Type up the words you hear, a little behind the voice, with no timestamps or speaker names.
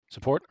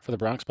Support for the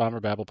Bronx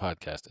Bomber Babble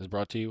podcast is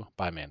brought to you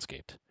by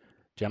Manscaped.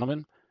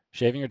 Gentlemen,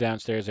 shaving your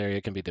downstairs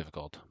area can be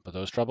difficult, but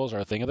those troubles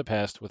are a thing of the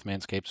past with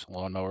Manscaped's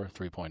Lawnmower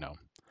 3.0.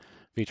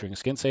 Featuring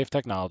skin-safe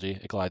technology,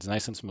 it glides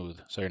nice and smooth,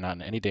 so you're not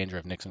in any danger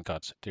of nicks and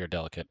cuts to your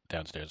delicate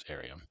downstairs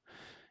area.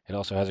 It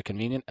also has a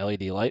convenient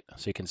LED light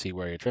so you can see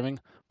where you're trimming,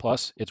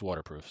 plus it's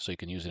waterproof so you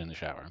can use it in the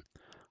shower.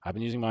 I've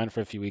been using mine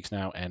for a few weeks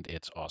now and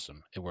it's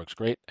awesome. It works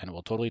great and it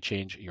will totally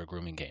change your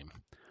grooming game.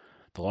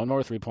 The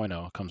Lawnmower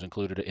 3.0 comes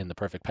included in the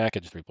Perfect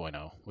Package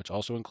 3.0, which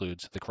also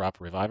includes the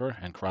Crop Reviver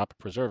and Crop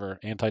Preserver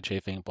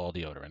anti-chafing ball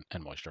deodorant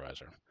and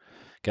moisturizer.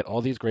 Get all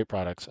these great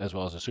products as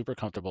well as the super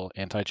comfortable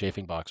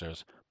anti-chafing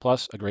boxers,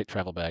 plus a great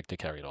travel bag to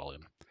carry it all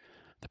in.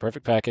 The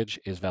Perfect Package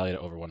is valued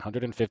at over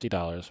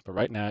 $150, but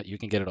right now you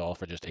can get it all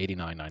for just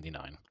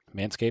 $89.99.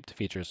 Manscaped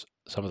features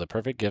some of the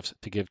perfect gifts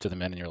to give to the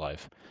men in your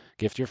life.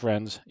 Gift your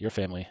friends, your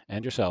family,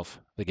 and yourself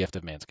the gift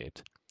of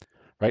Manscaped.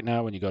 Right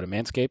now, when you go to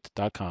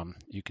manscaped.com,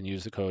 you can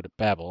use the code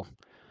BABBLE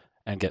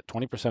and get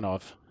 20%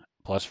 off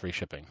plus free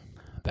shipping.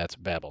 That's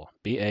Babbel,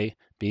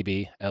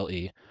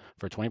 Babble,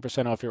 for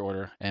 20% off your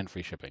order and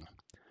free shipping.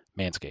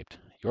 Manscaped,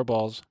 your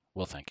balls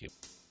will thank you.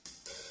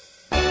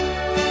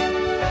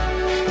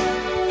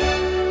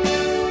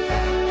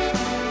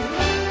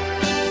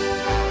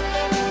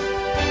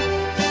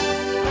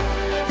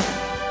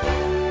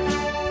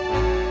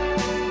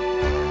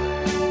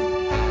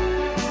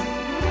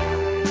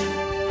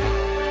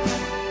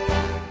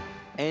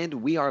 And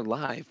we are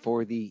live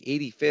for the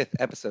 85th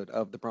episode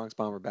of the Bronx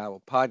Bomber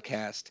Babble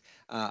podcast.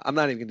 I'm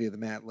not even going to do the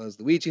Matt Lowe's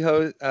Luigi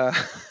host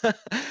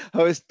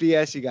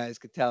BS. You guys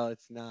could tell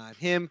it's not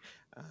him.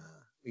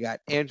 We got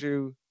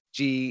Andrew,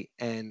 G,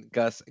 and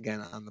Gus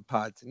again on the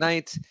pod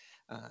tonight.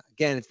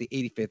 Again, it's the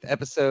 85th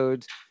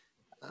episode.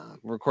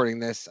 We're recording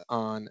this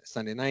on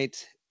Sunday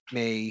night,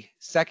 May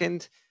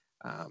 2nd.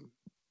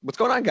 What's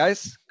going on,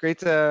 guys? Great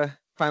to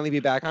finally be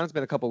back on. It's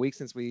been a couple weeks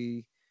since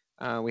we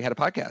had a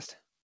podcast.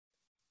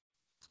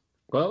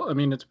 Well, I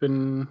mean, it's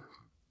been,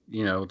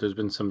 there's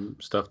been some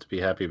stuff to be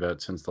happy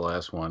about since the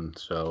last one.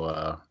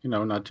 So,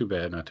 not too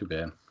bad, not too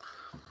bad.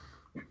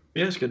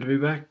 Yeah, it's good to be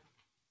back.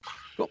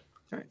 Cool.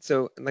 All right.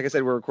 So, like I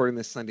said, we're recording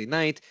this Sunday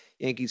night.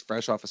 Yankees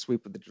fresh off a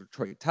sweep with the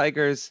Detroit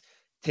Tigers.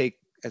 Take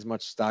as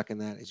much stock in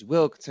that as you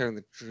will, considering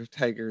the Detroit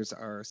Tigers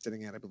are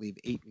sitting at, I believe,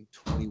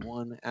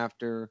 8-21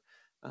 after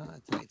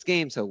tonight's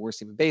game. So, worst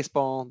team in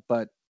baseball.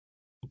 But,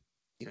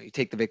 you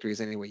take the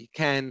victories any way you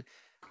can.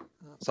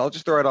 So I'll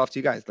just throw it off to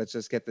you guys. Let's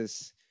just get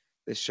this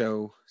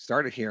show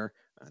started here.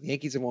 The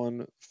Yankees have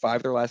won 5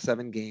 of their last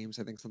 7 games.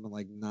 I think something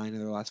like 9 of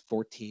their last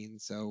 14.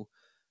 So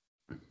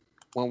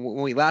when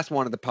we last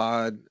wanted the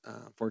pod,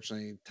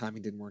 unfortunately,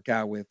 timing didn't work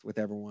out with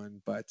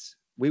everyone. But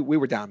we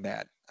were down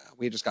bad.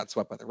 We just got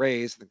swept by the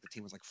Rays. I think the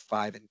team was like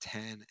 5-10,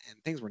 and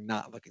things were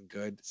not looking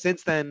good.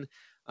 Since then,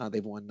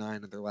 they've won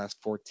 9 of their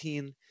last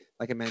 14,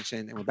 like I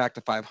mentioned, and we're back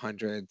to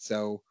 500.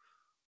 So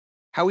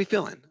how are we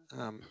feeling?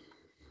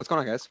 What's going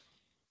on, guys?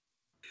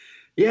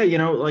 Yeah,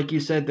 like you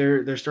said,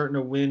 they're starting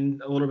to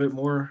win a little bit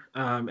more,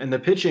 and the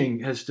pitching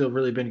has still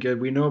really been good.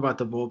 We know about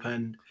the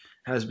bullpen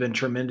has been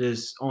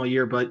tremendous all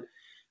year, but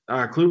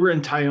Kluber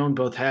and Tyone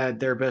both had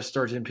their best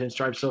starts in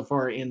pinstripes so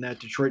far in that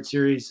Detroit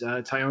series.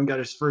 Tyone got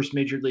his first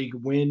major league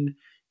win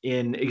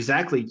in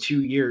exactly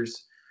 2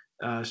 years,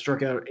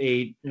 struck out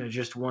 8,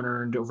 just 1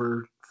 earned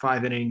over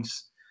 5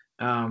 innings.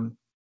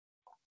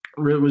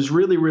 Was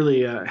really,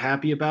 really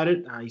happy about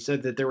it. He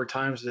said that there were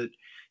times that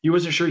he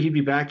wasn't sure he'd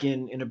be back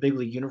in a big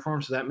league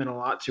uniform, so that meant a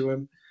lot to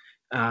him.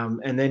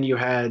 And then you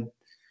had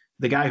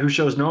the guy who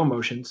shows no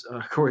emotions,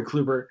 Corey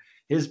Kluber.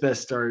 His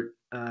best start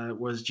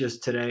was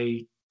just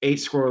today, 8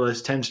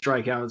 scoreless, 10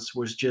 strikeouts,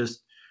 was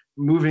just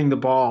moving the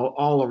ball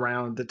all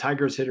around. The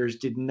Tigers hitters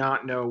did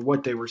not know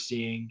what they were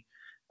seeing,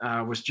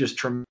 was just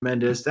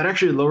tremendous. That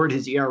actually lowered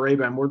his ERA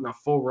by more than a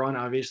full run.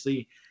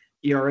 Obviously,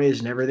 ERA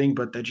isn't everything,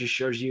 but that just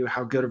shows you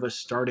how good of a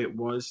start it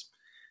was.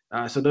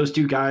 So those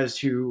 2 guys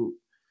who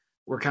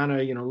were kind of,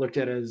 looked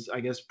at as,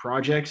 I guess,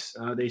 projects.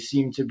 They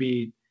seem to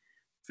be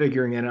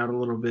figuring it out a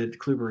little bit,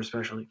 Kluber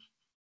especially.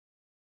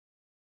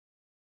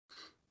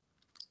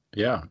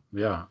 Yeah.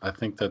 I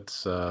think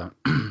that's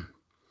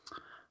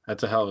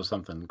that's a hell of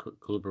something.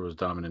 Kluber was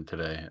dominant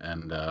today.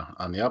 And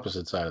on the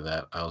opposite side of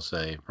that, I'll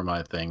say, for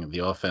my thing,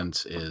 the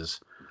offense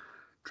is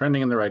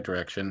trending in the right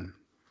direction.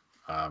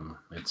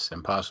 It's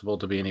impossible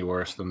to be any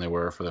worse than they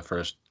were for the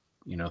first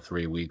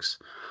 3 weeks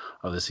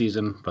of the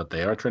season, but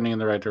they are trending in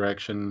the right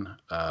direction,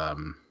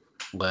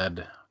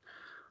 led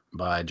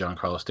by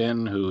Giancarlo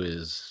Stanton, who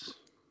is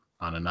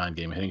on a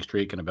 9-game hitting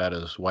streak and about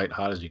as white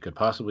hot as you could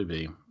possibly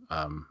be.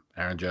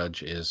 Aaron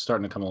Judge is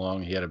starting to come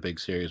along. He had a big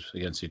series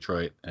against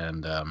Detroit,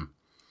 and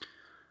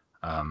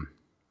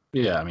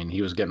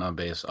he was getting on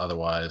base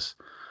otherwise.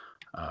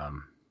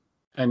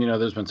 And,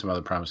 there's been some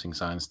other promising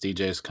signs.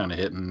 DJ's kind of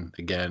hitting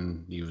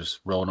again. He was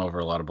rolling over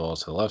a lot of balls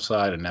to the left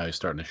side, and now he's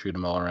starting to shoot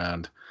them all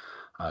around.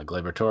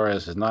 Gleyber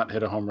Torres has not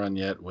hit a home run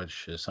yet,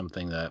 which is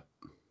something that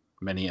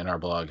many in our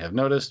blog have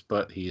noticed,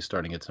 but he's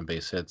starting to get some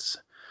base hits.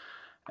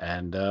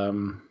 And,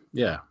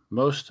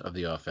 most of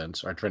the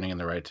offense are trending in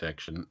the right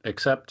direction,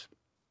 except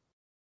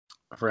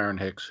for Aaron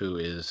Hicks, who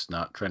is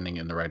not trending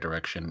in the right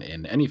direction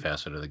in any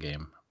facet of the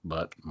game,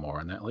 but more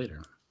on that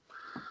later.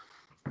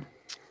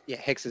 Yeah,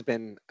 Hicks has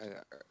been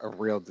a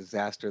real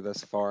disaster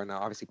thus far. Now,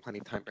 obviously, plenty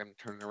of time for him to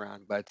turn it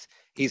around, but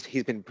he's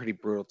been pretty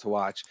brutal to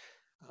watch.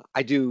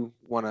 I do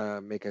want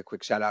to make a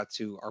quick shout out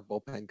to our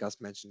bullpen. Gus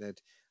mentioned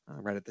it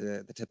right at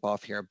the tip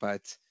off here,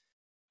 but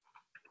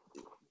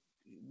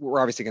we're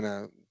obviously going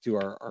to do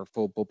our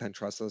full bullpen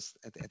trust list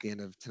at the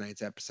end of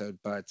tonight's episode.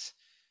 But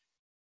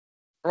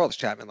Aroldis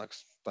Chapman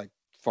looks like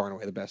far and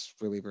away the best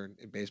reliever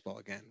in baseball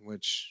again,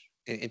 which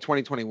in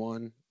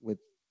 2021 with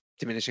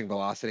diminishing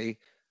velocity,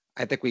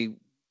 I think we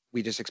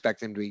just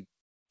expect him to be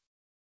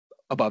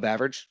above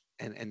average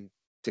and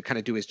to kind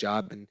of do his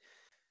job and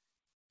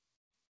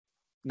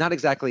not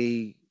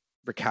exactly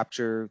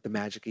recapture the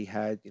magic he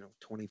had,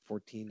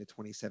 2014 to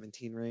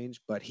 2017 range,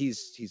 but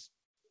he's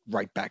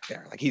right back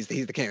there. Like he's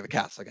the king of the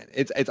castle again.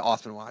 It's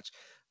awesome to watch.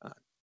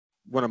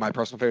 One of my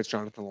personal favorites,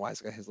 Jonathan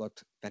Loáisiga, has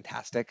looked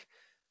fantastic.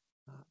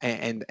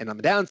 And on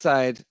the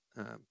downside,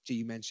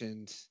 you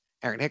mentioned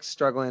Aaron Hicks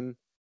struggling.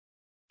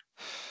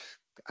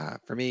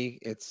 For me,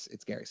 it's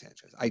Gary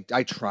Sanchez.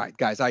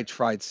 I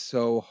tried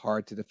so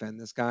hard to defend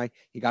this guy.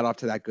 He got off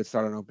to that good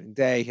start on opening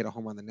day, hit a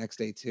home run the next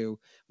day too.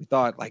 We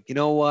thought, like, you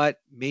know what?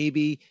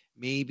 Maybe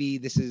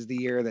this is the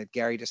year that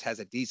Gary just has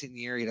a decent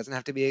year. He doesn't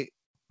have to be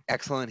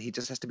excellent. He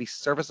just has to be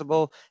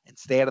serviceable and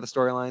stay out of the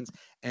storylines.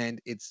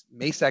 And it's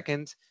May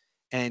 2nd,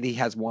 and he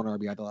has 1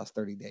 RBI the last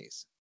 30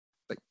 days.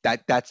 Like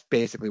that's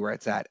basically where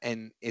it's at.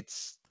 And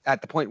it's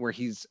at the point where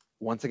he's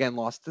once again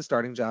lost the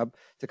starting job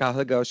to Kyle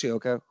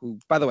Higashioka, who,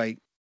 by the way,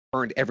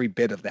 earned every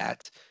bit of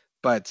that.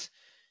 But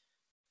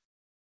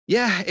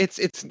yeah,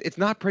 it's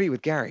not pretty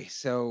with Gary.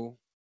 So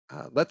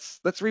let's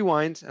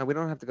rewind. We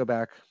don't have to go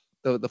back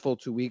the full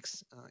 2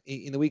 weeks.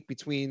 In the week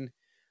between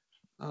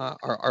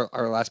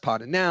our last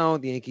pod and now,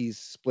 the Yankees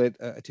split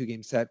a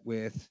 2-game set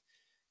with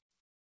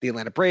the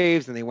Atlanta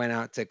Braves, and they went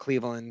out to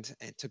Cleveland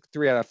and took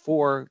 3 out of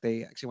 4.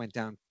 They actually went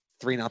down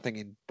 3-0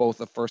 in both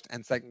the first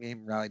and second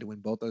game, rallied to win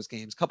both those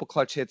games. Couple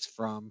clutch hits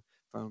from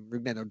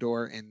Rougned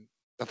Odor in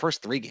the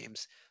first 3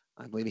 games.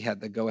 I believe he had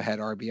the go-ahead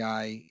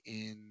RBI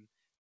in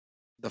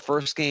the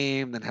first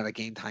game, then had a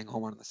game-tying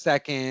home run in the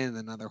second,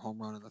 another home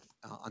run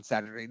on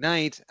Saturday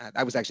night.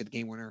 That was actually the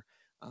game winner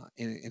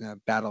in a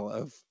battle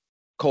of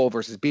Cole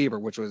versus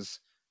Bieber, which was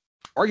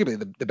arguably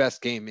the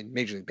best game in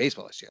Major League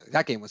Baseball this year.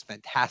 That game was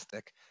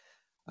fantastic.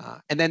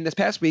 And then this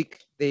past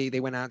week, they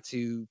went out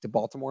to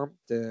Baltimore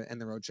to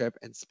end the road trip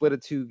and split a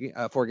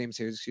 4-game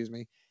series,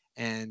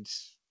 And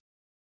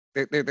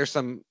there's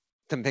some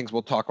things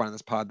we'll talk about in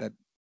this pod that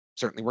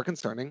certainly were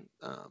concerning.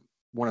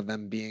 One of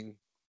them being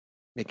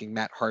making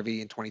Matt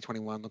Harvey in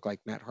 2021 look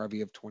like Matt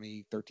Harvey of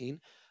 2013.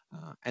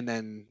 And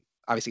then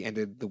obviously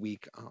ended the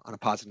week on a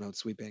positive note,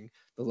 sweeping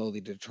the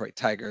lowly Detroit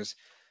Tigers.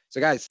 So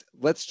guys,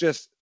 let's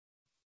just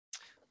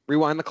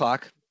rewind the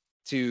clock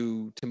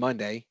to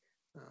Monday.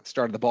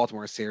 Start of the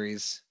Baltimore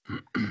series.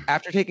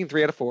 After taking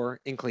 3 out of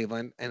 4 in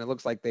Cleveland, and it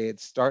looks like they had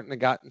starting to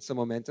gotten some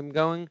momentum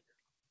going,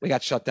 we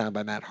got shut down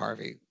by Matt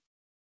Harvey.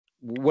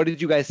 What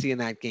did you guys see in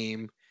that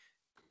game?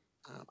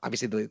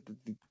 Obviously, the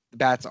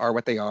bats are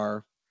what they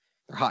are.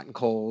 They're hot and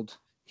cold,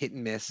 hit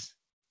and miss.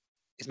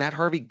 Is Matt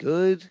Harvey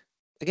good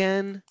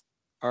again?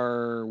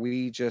 Are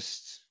we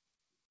just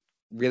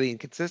really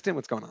inconsistent?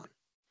 What's going on?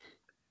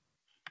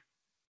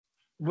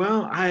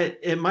 Well,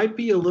 it might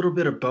be a little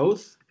bit of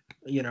both.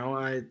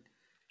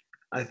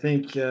 I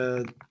think,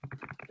 and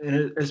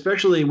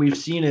especially we've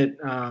seen it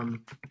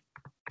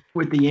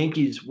with the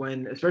Yankees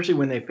especially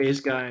when they face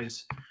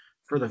guys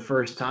for the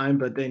first time,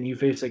 but then you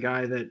face a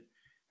guy that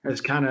has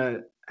kind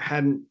of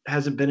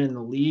hasn't been in the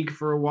league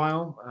for a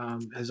while,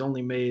 has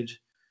only made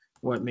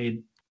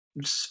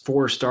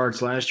 4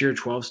 starts last year,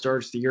 12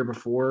 starts the year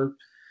before,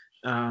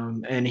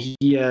 and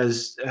he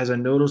has a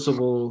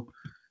noticeable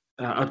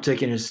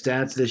uptick in his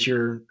stats this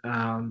year.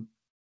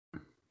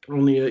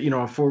 Only a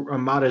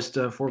modest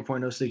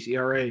 4.06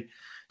 ERA.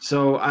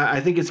 So I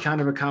think it's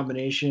kind of a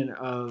combination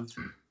of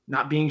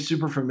not being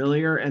super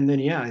familiar, and then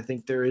I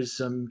think there is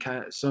some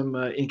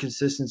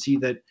inconsistency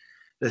that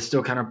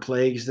still kind of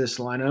plagues this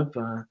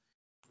lineup,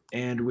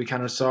 and we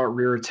kind of saw it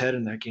rear its head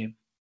in that game.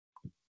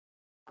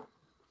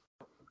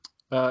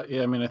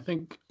 I mean, I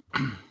think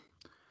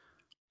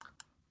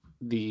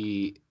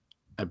the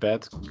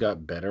at-bats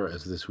got better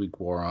as this week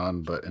wore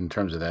on, but in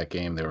terms of that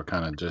game, they were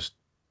kind of just,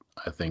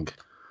 I think,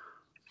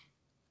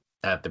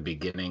 at the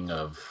beginning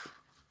of,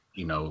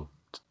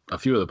 a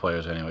few of the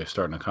players anyway,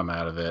 starting to come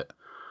out of it.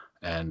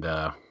 And,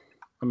 I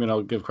mean,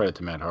 I'll give credit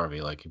to Matt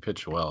Harvey. Like, he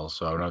pitched well,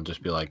 so I don't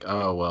just be like,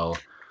 oh, well,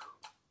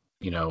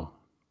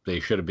 they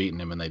should have beaten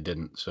him and they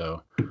didn't.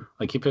 So,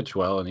 like, he pitched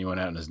well, and he went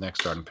out in his next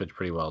start and pitched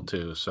pretty well,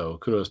 too. So,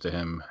 kudos to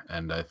him.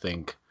 And I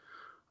think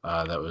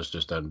that was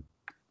just a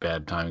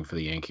bad timing for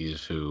the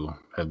Yankees, who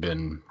have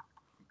been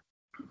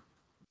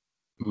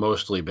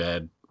mostly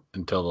bad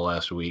until the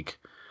last week.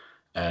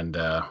 And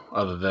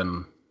other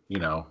than,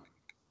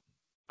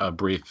 a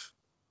brief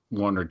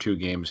 1 or 2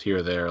 games here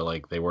or there,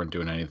 like, they weren't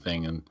doing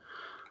anything. And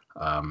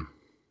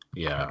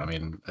Yeah, I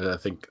mean, I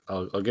think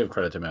I'll give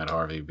credit to Matt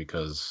Harvey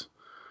because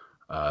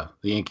the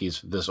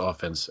Yankees this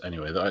offense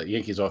anyway. The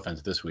Yankees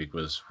offense this week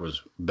was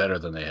better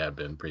than they had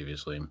been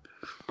previously.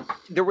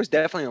 There was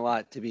definitely a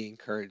lot to be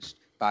encouraged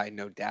by,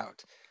 no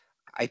doubt.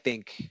 I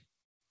think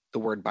the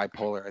word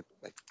bipolar,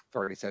 I've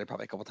already said it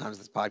probably a couple times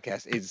in this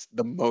podcast, is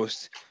the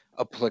most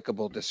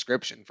applicable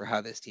description for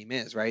how this team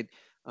is, right?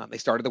 They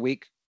started the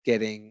week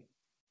getting,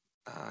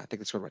 I think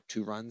they scored about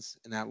 2 runs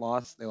in that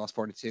loss. They lost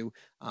 4-2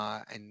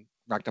 and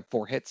racked up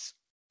 4 hits.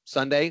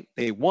 Sunday,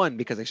 they won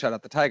because they shut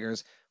out the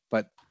Tigers,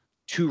 but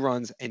 2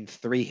 runs and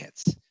 3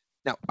 hits.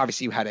 Now,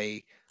 obviously, you had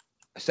a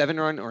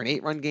 7-run or an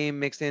 8-run game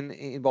mixed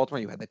in Baltimore.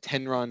 You had the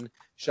 10-run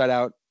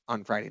shutout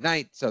on Friday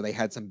night, so they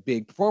had some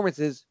big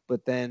performances,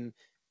 but then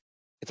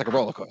it's like a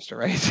roller coaster,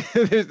 right?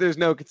 there's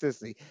no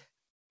consistency.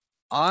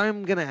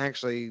 I'm gonna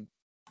actually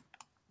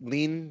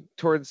lean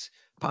towards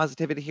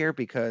positivity here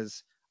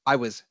because I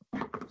was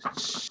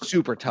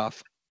super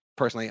tough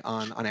personally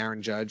on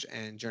Aaron Judge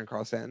and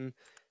Giancarlo Stanton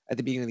at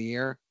the beginning of the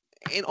year,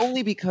 and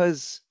only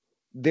because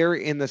they're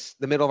in the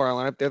middle of our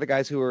lineup. They're the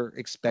guys who are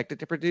expected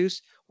to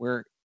produce.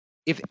 Where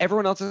if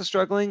everyone else is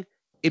struggling,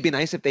 it'd be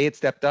nice if they had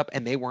stepped up,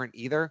 and they weren't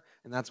either,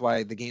 and that's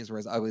why the games were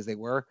as ugly as they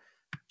were.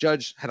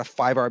 Judge had a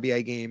 5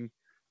 RBI game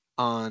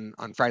on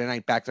Friday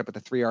night, backed up with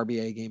a 3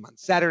 RBI game on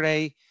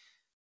Saturday.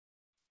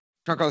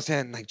 Giancarlo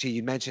Stanton, like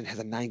you mentioned, has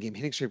a 9-game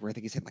hitting streak where I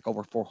think he's hitting like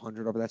over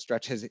 400 over that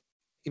stretch. Has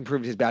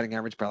improved his batting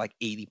average by like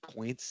 80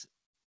 points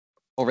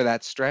over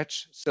that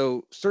stretch.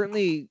 So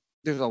certainly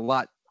there's a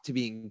lot to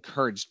be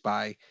encouraged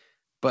by.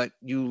 But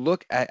you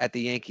look at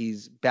the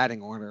Yankees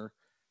batting order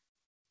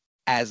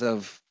as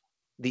of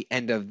the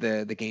end of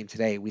the game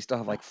today, we still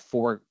have like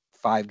 4-5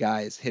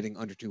 guys hitting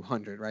under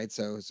 200, right?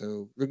 So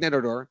Rougned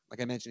Odor,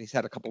 like I mentioned, he's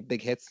had a couple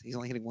big hits. He's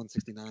only hitting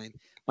 169.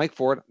 Mike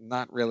Ford, I'm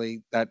not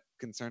really that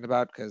concerned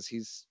about because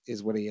he's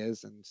what he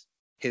is, and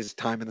his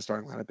time in the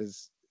starting lineup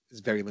is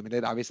very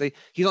limited. Obviously,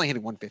 he's only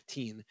hitting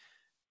 115.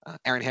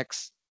 Aaron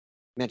Hicks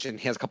mentioned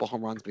he has a couple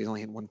home runs, but he's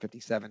only hitting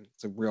 157.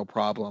 It's a real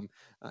problem.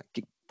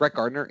 Brett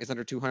Gardner is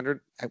under 200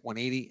 at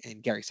 180,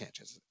 and Gary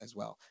Sanchez as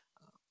well.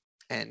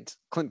 And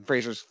Clinton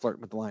Frazier's flirting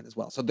with the line as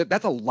well. So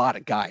that's a lot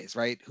of guys,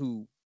 right?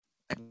 Who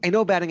I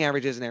know batting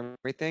averages and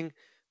everything,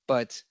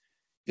 but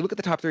you look at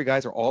the top 3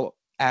 guys are all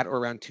at or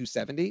around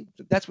 270.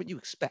 That's what you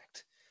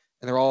expect,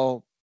 and they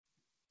all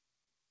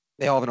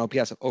have an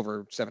OPS of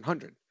over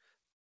 700.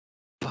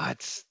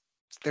 But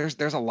there's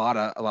a lot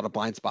of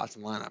blind spots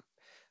in the lineup.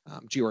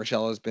 Gio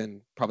Urshela has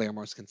been probably our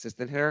most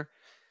consistent hitter.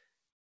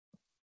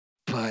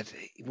 But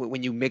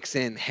when you mix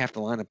in half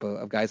the lineup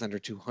of guys under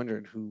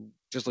 200 who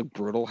just look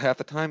brutal half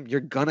the time,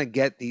 you're gonna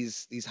get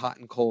these hot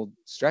and cold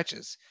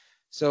stretches.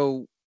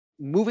 So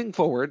moving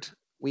forward,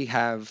 we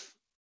have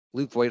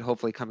Luke Voit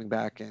hopefully coming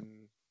back, and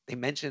they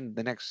mentioned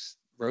the next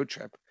road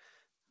trip,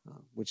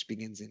 which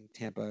begins in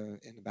Tampa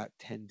in about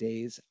 10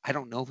 days. I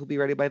don't know if he'll be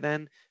ready by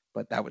then,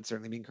 but that would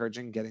certainly be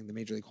encouraging, getting the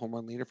Major League home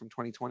run leader from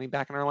 2020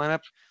 back in our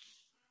lineup.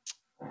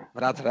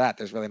 But outside of that,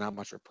 there's really not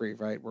much reprieve,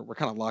 right? We're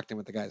kind of locked in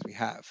with the guys we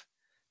have.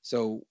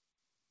 So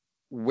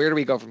where do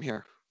we go from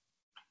here?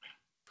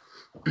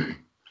 Yeah,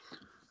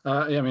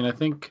 I mean, I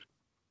think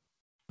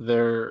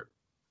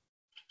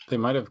they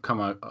might have come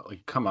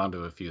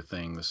onto a few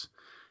things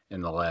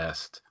in the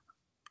last,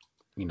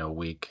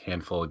 week,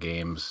 handful of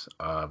games.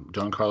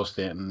 Giancarlo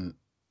Stanton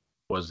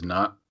was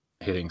not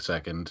hitting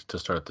second to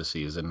start the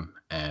season,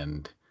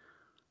 and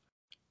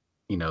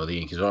the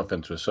Yankees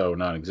offense was so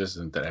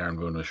non-existent that Aaron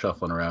Boone was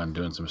shuffling around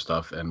doing some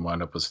stuff and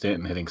wound up with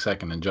Stanton hitting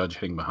second and Judge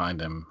hitting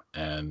behind him.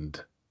 And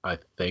I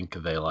think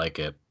they like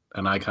it,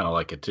 and I kind of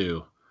like it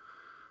too.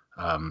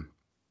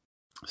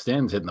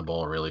 Stanton's hitting the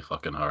ball really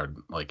fucking hard.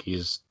 Like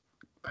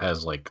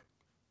has like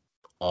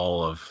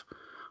all of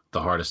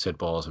the hardest hit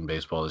balls in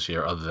baseball this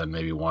year, other than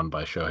maybe one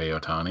by Shohei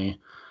Ohtani.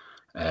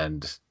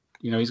 And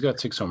he's got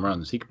 6 home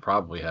runs. He could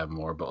probably have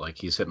more, but like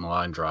he's hitting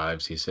line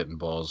drives, he's hitting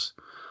balls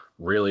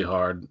really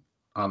hard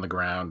on the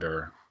ground,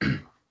 or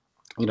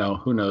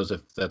who knows if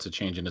that's a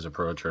change in his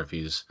approach, or if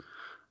he's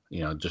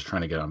just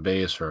trying to get on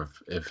base, or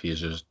if he's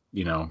just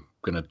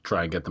going to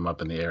try and get them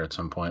up in the air at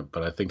some point.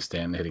 But I think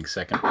Stanton hitting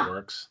second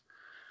works.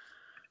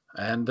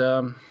 And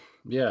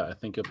I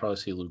think you'll probably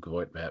see Luke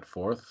Voit bat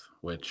fourth,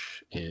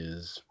 which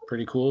is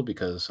pretty cool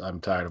because I'm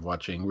tired of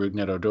watching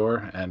Rougned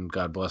Odor, and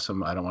God bless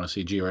him, I don't want to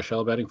see Gio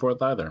Urshela batting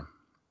fourth either.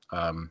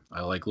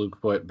 I like Luke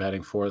Voit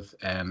batting fourth,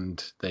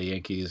 and the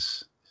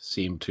Yankees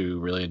seem to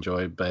really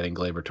enjoy batting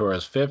Gleyber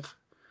Torres fifth,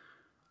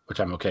 which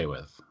I'm okay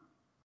with.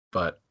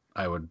 But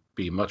I would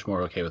be much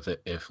more okay with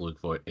it if Luke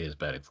Voit is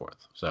batting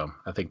fourth. So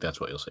I think that's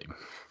what you'll see.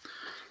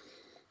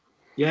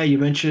 Yeah, you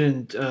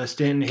mentioned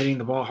Stanton hitting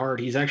the ball hard.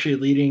 He's actually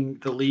leading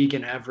the league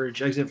in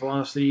average exit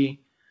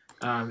velocity.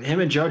 Him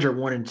and Judge are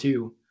 1 and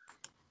 2.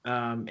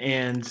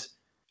 And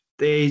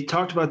they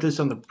talked about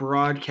this on the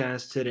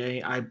broadcast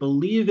today. I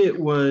believe it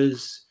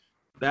was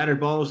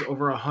batted balls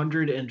over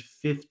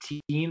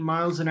 115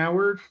 miles an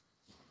hour.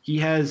 He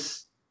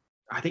has,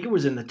 I think it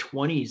was in the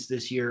 20s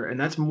this year, and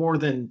that's more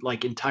than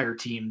like entire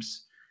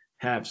teams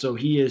have. So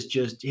he is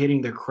just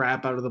hitting the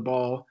crap out of the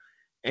ball.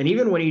 And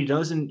even when he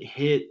doesn't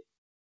hit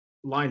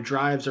line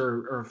drives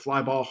or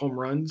fly ball home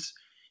runs,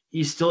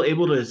 he's still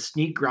able to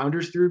sneak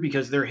grounders through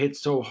because they're hit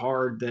so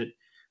hard that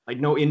like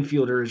no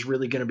infielder is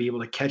really going to be able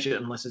to catch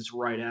it unless it's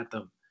right at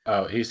them.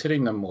 Oh, he's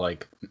hitting them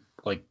like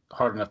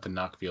hard enough to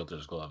knock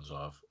fielders' gloves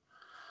off.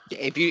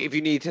 If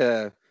you need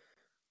to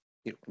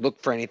look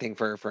for anything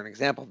for an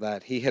example of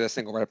that, he hit a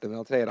single right up the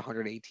middle today at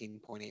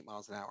 118.8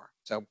 miles an hour.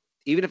 So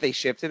even if they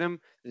shifted him,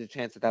 there's a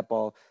chance that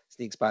ball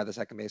sneaks by the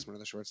second baseman or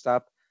the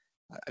shortstop.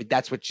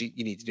 That's what you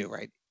need to do,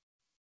 right?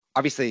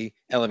 Obviously,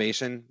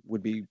 elevation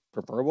would be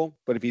preferable,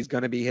 but if he's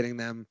going to be hitting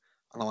them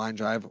on a line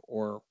drive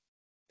or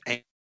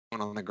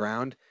on the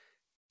ground,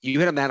 you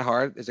hit them that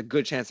hard, there's a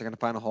good chance they're going to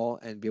find a hole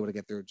and be able to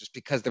get through, just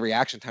because the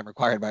reaction time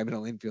required by a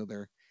middle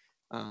infielder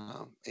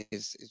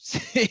is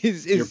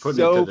You're putting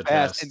so it to the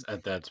fast test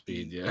at that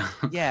speed. Yeah.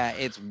 Yeah,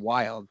 it's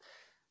wild.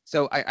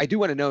 So I do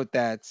want to note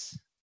that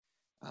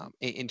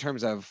in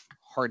terms of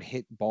hard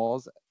hit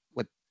balls,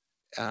 what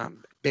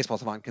Baseball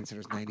Savant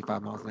considers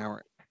 95 miles an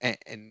hour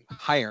and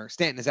higher,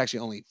 Stanton is actually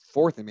only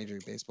fourth in Major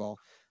League Baseball.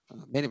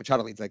 Manny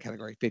Machado leads that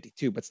category,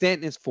 52, but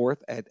Stanton is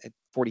fourth at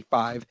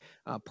 45.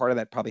 Part of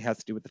that probably has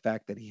to do with the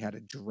fact that he had a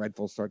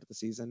dreadful start to the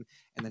season,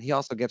 and then he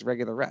also gets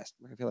regular rest.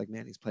 I feel like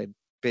Manny's played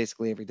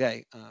basically every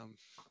day.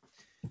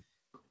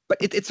 But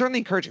it's certainly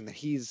encouraging that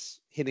he's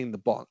hitting the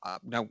ball.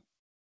 Now,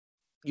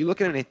 you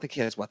look at it and I think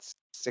he has,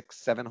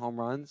 6-7 home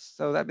runs?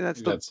 So that's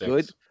still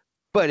good.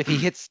 But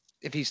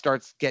if he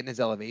starts getting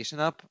his elevation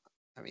up,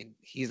 I mean,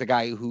 he's a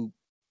guy who,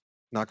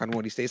 knock on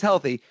wood, he stays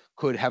healthy,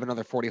 could have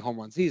another 40 home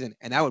run season.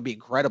 And that would be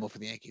incredible for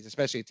the Yankees,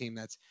 especially a team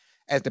that's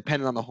as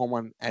dependent on the home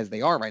run as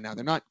they are right now.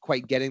 They're not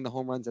quite getting the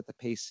home runs at the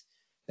pace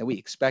that we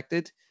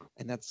expected.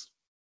 And that's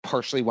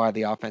partially why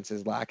the offense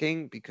is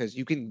lacking, because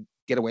you can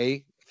get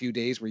away a few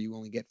days where you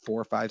only get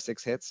 4, 5,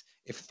 6 hits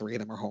if 3 of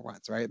them are home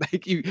runs, right?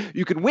 Like you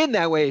can win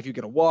that way if you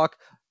get a walk,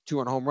 2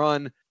 on home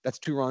run. That's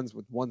 2 runs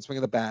with 1 swing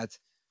of the bat.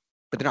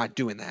 But they're not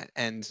doing that.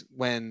 And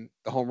when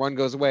the home run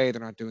goes away, they're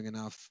not doing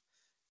enough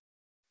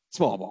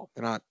small ball.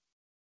 They're not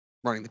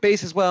running the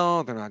bases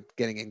well. They're not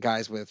getting in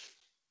guys with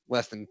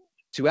less than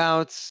 2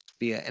 outs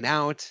via an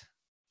out.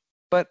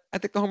 But I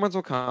think the home runs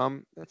will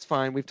come. That's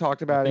fine. We've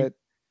talked about it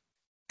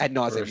ad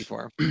nauseum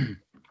before.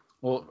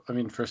 Well, I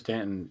mean, for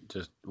Stanton,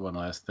 just one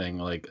last thing.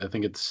 Like, I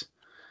think it's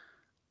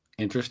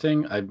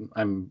interesting.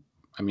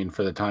 I mean,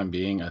 for the time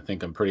being, I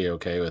think I'm pretty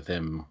okay with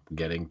him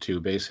getting 2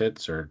 base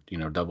hits or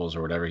doubles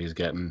or whatever he's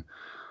getting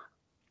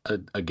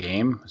a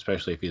game,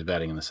 especially if he's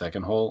batting in the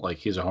second hole. Like,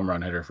 he's a home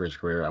run hitter for his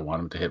career. I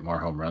want him to hit more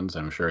home runs.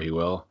 I'm sure he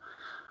will.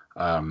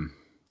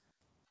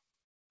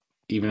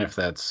 Even if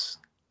that's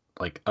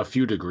like a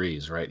few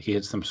degrees, right? He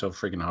hits them so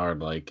freaking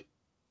hard. Like,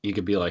 he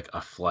could be like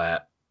a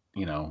flat,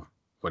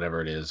 whatever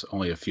it is,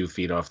 only a few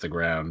feet off the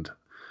ground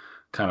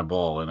kind of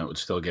ball, and it would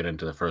still get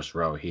into the first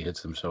row. He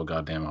hits them so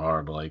goddamn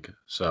hard, like,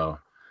 so.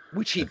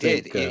 Which he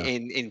did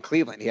in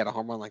Cleveland. He had a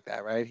home run like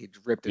that, right? He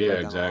ripped it. Yeah, right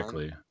down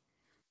exactly. The line.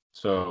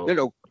 So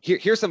no.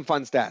 Here's some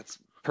fun stats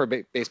per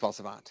Baseball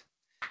Savant.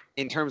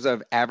 In terms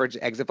of average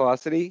exit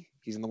velocity,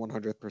 he's in the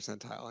 100th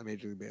percentile in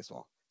Major League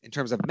Baseball. In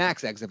terms of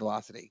max exit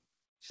velocity,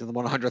 he's in the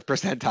 100th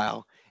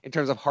percentile. In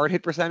terms of hard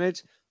hit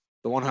percentage,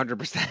 the 100th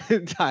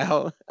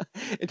percentile.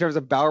 In terms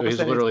of barrel percentage,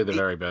 he's literally the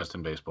very best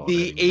in baseball.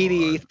 The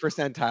 88th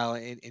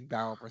percentile in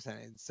barrel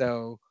percentage.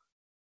 So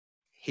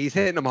he's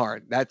hitting them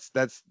hard. That's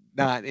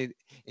not in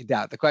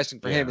doubt. The question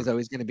for him is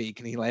always going to be,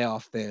 can he lay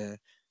off the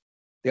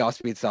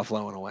off-speed stuff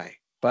flowing away?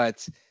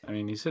 But I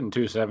mean, he's hitting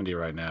 270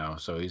 right now,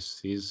 so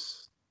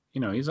he's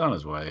on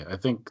his way. I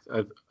think.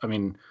 I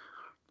mean,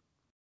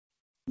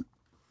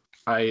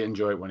 I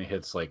enjoy it when he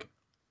hits like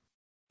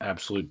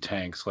absolute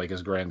tanks, like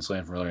his grand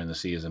slam from earlier in the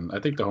season. I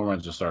think the home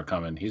runs will start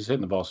coming. He's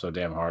hitting the ball so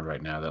damn hard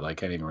right now that I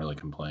can't even really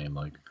complain.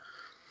 Like,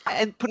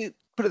 and put it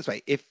this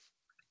way, if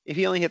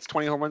he only hits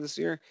 20 home runs this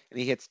year and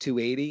he hits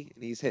 280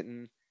 and he's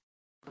hitting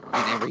in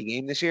every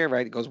game this year,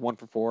 right? It goes 1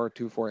 for 4,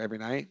 2 for 4 every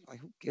night. Like,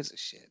 who gives a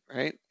shit,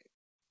 right?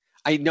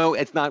 I know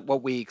it's not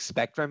what we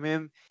expect from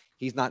him.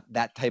 He's not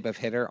that type of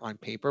hitter on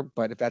paper,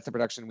 but if that's the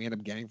production we end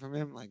up getting from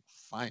him, like,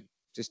 fine,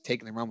 just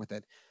take it and run with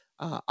it.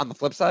 On the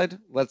flip side,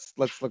 let's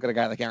look at a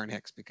guy like Aaron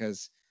Hicks,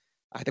 because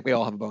I think we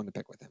all have a bone to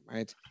pick with him,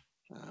 right?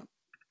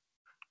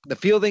 The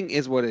fielding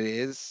is what it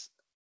is.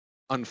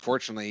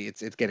 Unfortunately,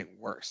 it's getting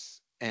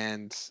worse,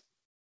 and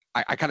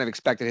I kind of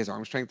expected his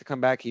arm strength to come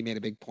back. He made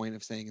a big point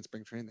of saying in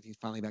spring training that he's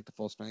finally back to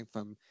full strength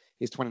from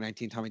his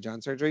 2019 Tommy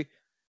John surgery.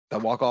 The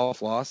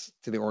walk-off loss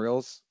to the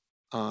Orioles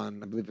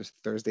on, I believe it was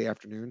Thursday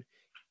afternoon,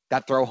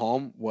 that throw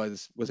home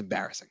was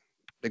embarrassing.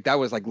 Like, that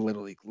was like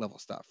literally level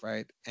stuff,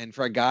 right? And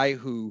for a guy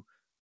who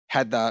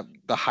had the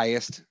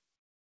highest,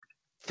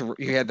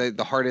 he had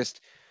the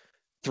hardest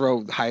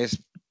throw, the highest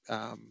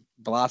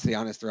velocity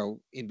on his throw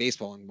in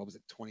baseball in, what was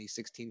it,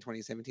 2016,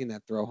 2017,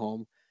 that throw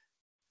home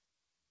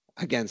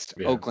against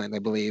Oakland, I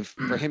believe.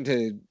 For him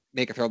to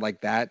make a throw like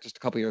that just a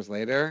couple years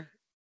later,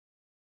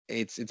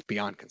 it's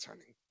beyond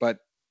concerning. But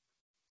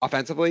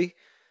offensively,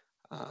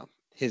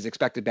 his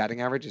expected batting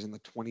average is in the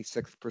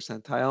 26th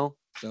percentile,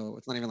 so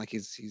it's not even like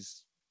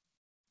he's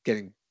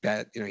getting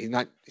bad. He's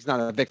not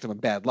a victim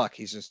of bad luck.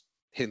 He's just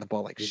hitting the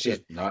ball like He's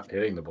shit. just not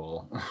hitting the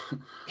ball.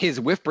 His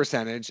whiff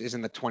percentage is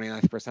in the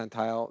 29th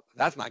percentile.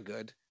 That's not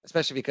good,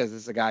 especially because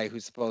this is a guy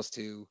who's supposed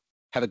to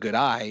have a good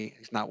eye.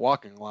 He's not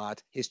walking a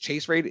lot. His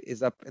chase rate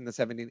is up in the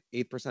 78th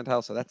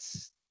percentile, so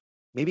that's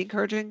maybe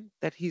encouraging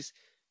that he's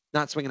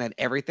not swinging at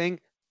everything,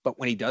 but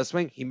when he does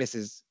swing, he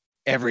misses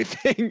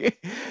everything.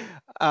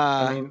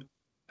 I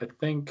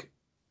think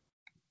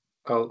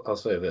I'll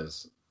say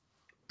this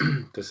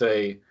to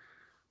say,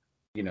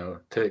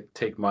 to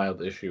take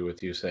mild issue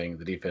with you saying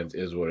the defense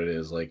is what it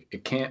is. Like,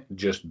 it can't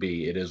just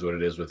be it is what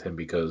it is with him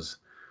because,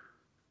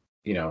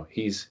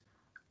 he's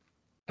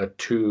a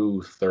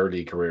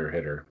 230 career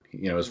hitter.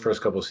 His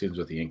first couple of seasons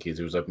with the Yankees,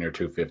 he was up near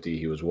 250.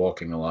 He was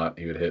walking a lot.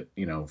 He would hit,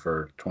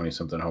 for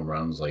 20-something home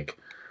runs.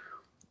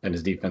 And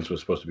his defense was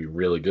supposed to be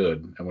really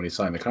good. And when he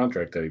signed the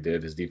contract that he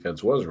did, his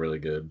defense was really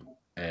good.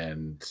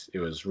 And it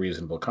was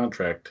reasonable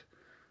contract,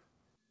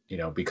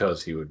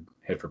 because he would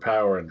hit for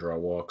power and draw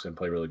walks and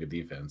play really good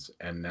defense.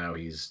 And now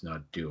he's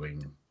not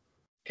doing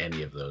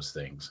any of those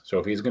things. So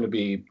if he's going to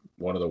be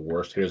one of the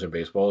worst hitters in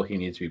baseball, he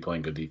needs to be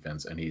playing good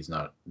defense, and he's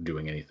not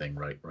doing anything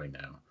right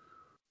now.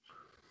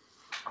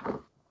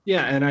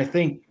 Yeah, and I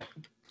think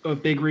a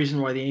big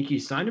reason why the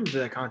Yankees signed him to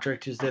that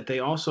contract is that they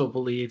also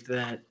believed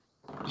that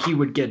he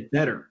would get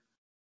better.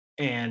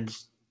 And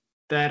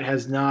that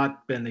has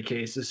not been the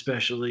case,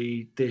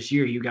 especially this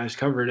year. You guys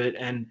covered it.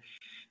 And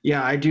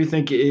yeah, I do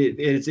think it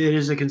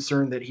is a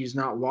concern that he's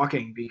not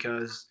walking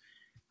because,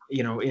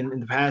 in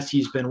the past,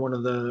 he's been one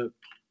of the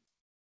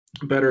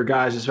better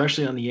guys,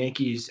 especially on the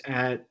Yankees,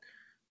 at,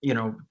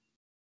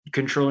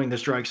 controlling the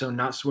strike zone,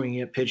 not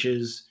swinging at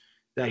pitches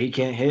that he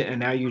can't hit. And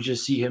now you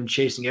just see him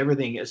chasing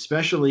everything,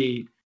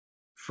 especially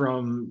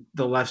from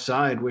the left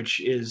side, which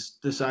is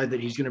the side that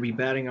he's going to be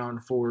batting on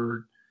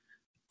for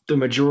the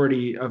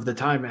majority of the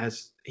time,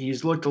 as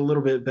he's looked a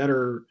little bit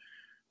better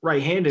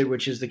right-handed,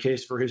 which is the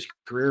case for his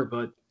career.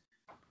 But,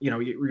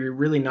 you're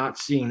really not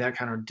seeing that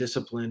kind of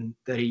discipline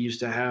that he used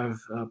to have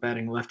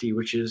batting lefty,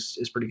 which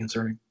is pretty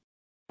concerning.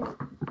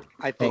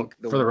 I think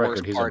for the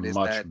record, he's a part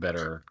much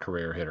better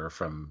career hitter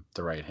from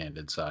the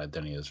right-handed side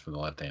than he is from the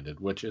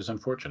left-handed, which is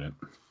unfortunate.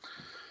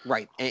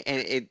 Right. And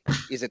it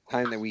is it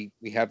time that we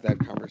have that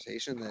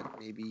conversation that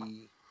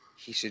maybe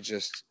he should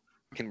just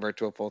convert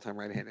to a full-time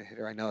right-handed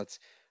hitter. I know it's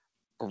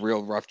a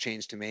real rough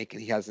change to make,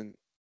 and he hasn't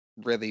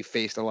really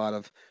faced a lot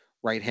of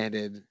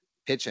right-handed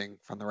pitching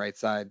from the right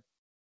side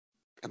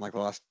in like the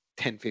last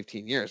 10,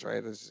 15 years,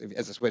 right?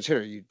 As a switch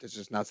hitter, it's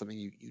just not something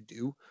you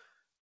do.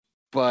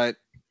 But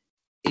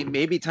it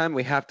may be time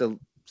we have to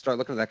start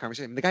looking at that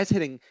conversation. The guy's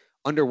hitting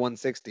under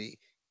 160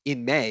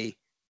 in May,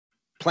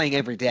 playing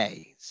every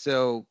day.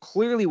 So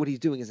clearly what he's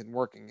doing isn't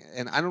working.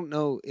 And I don't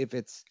know if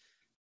it's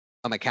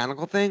a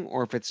mechanical thing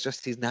or if it's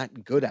just he's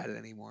not good at it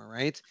anymore,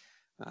 right?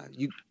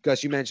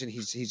 Gus, you mentioned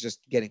he's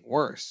just getting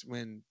worse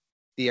when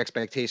the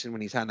expectation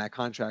when he signed that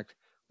contract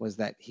was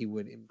that he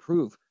would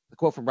improve. The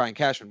quote from Brian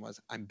Cashman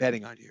was, "I'm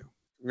betting on you."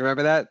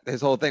 Remember that?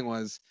 His whole thing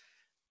was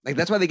like,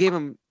 that's why they gave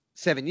him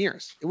 7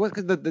 years. It was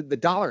because the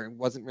dollar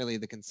wasn't really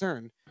the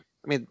concern.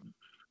 I mean,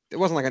 it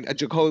wasn't like a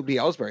Jacoby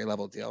Ellsbury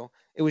level deal.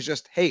 It was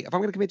just, hey, if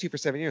I'm going to commit to you for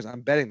 7 years, I'm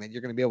betting that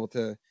you're going to be able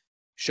to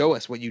show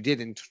us what you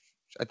did in,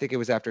 I think it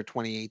was after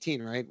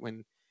 2018, right?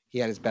 When he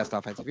had his best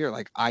offensive year.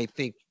 Like, I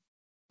think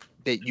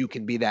that you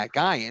can be that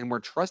guy, and we're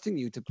trusting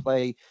you to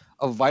play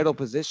a vital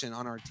position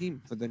on our team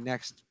for the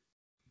next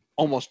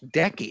almost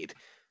decade.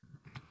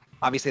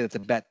 Obviously, that's a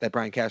bet that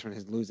Brian Cashman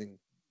is losing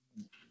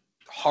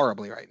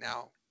horribly right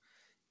now.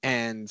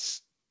 And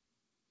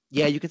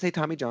yeah, you can say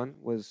Tommy John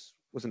was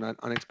an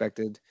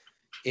unexpected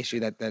issue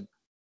that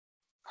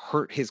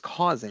hurt his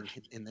cause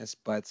in this,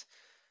 but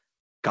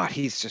God,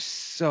 he's just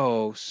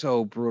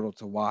so brutal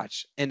to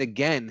watch. And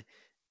again,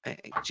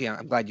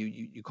 I'm glad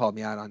you called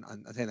me out on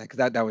saying that,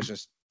 because that was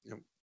just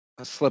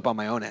a slip on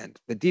my own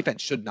end. The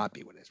defense should not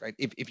be what it is, right?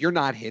 If you're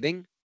not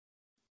hitting,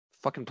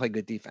 fucking play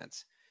good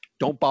defense.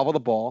 Don't bobble the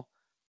ball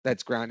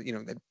that's grounded,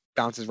 that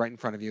bounces right in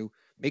front of you.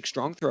 Make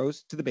strong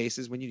throws to the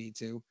bases when you need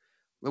to.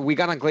 We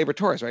got on Gleyber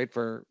Torres, right,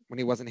 for when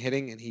he wasn't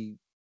hitting, and he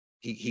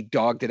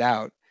dogged it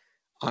out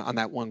on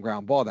that one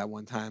ground ball that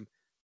one time.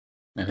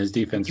 And his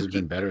defense has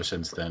been better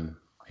since then.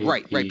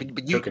 Right.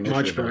 But you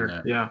much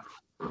better. Yeah.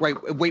 Right.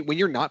 When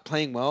you're not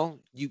playing well,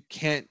 you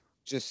can't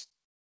just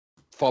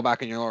fall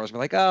back on your laurels and be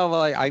like, oh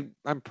well,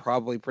 I'm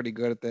probably pretty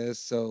good at this,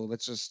 so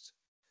let's just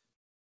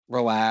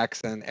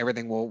relax and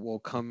everything will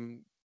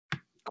come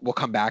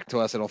back to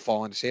us. It'll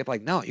fall into shape.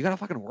 Like, no, you gotta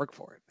fucking work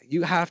for it.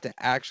 You have to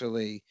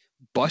actually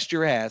bust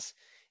your ass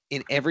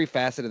in every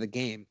facet of the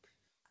game,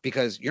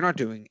 because you're not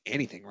doing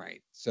anything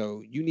right.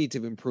 So you need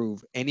to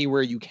improve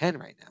anywhere you can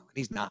right now, and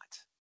he's not.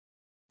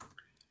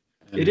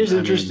 It is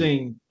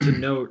interesting to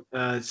note,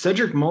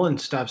 Cedric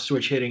Mullins stopped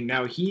switch hitting.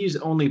 Now he's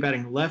only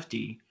batting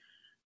lefty,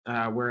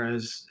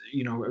 whereas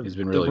he's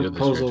been really good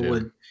this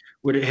year too.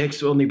 would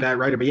Hicks only bat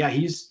righty. But yeah,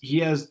 he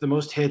has the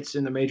most hits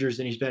in the majors,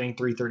 and he's batting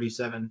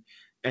 .337,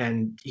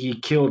 and he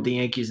killed the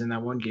Yankees in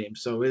that one game.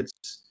 So it's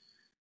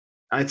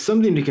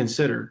something to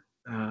consider.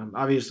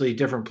 Obviously,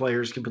 different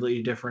players,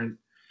 completely different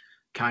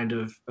kind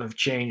of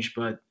change,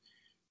 but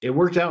it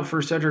worked out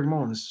for Cedric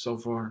Mullins so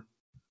far.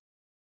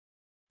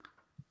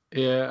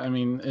 Yeah, I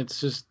mean,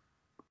 it's just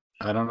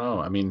I don't know.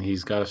 I mean,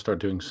 he's got to start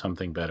doing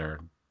something better.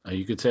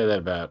 You could say that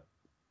about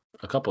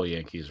a couple of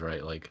Yankees,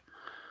 right? Like,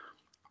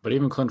 but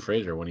even Clint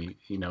Frazier, when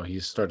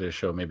he's started to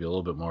show maybe a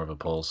little bit more of a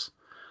pulse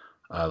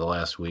the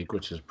last week,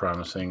 which is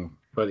promising.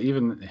 But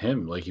even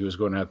him, like he was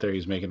going out there,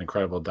 he's making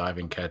incredible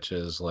diving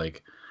catches.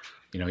 Like,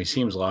 he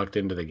seems locked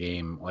into the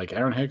game. Like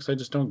Aaron Hicks, I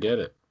just don't get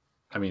it.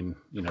 I mean,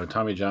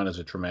 Tommy John is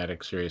a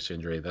traumatic, serious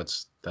injury.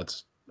 That's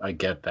I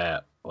get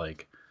that.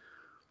 Like,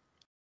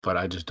 but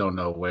I just don't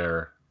know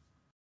where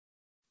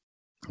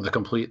the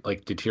complete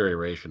like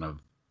deterioration of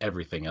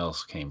everything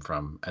else came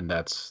from, and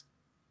that's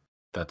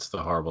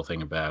the horrible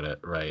thing about it,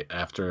 right?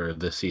 After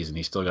this season,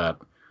 he still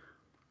got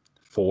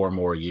 4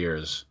 more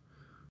years,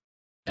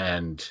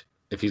 and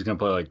if he's going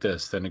to play like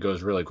this, then it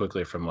goes really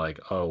quickly from like,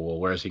 oh well,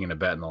 where's he going to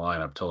bat in the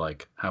lineup to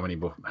like how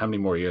many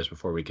more years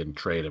before we can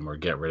trade him or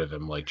get rid of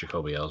him, like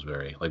Jacoby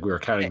Ellsbury. Like we were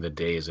counting the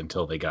days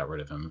until they got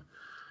rid of him.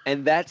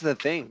 And that's the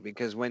thing,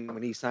 because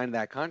when he signed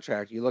that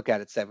contract, you look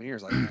at it 7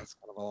 years, like that's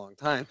kind of a long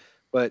time,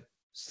 but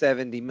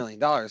 $70 million,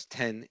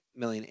 10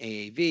 million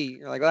AAV,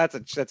 you're like, well, that's a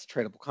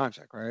tradable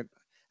contract, right?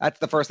 That's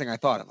the first thing I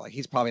thought of. Like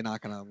he's probably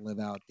not going to live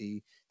out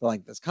the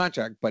length of this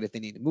contract, but if they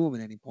need to move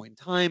at any point in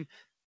time,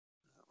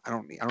 I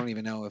don't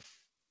even know if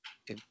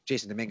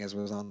Jason Dominguez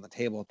was on the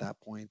table at that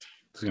point.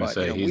 I was going to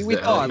say he's we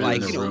the thought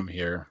elephant like in the room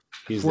here.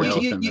 He's the 14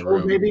 elephant in the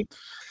room. maybe.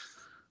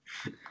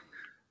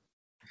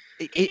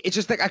 It's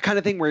just like a kind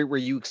of thing where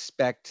you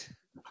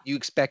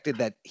expected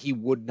that he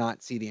would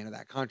not see the end of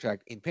that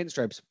contract in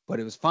pinstripes, but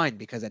it was fine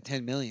because at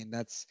 10 million,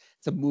 it's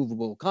a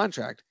movable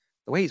contract.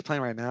 The way he's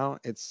playing right now,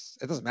 it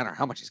doesn't matter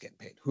how much he's getting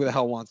paid. Who the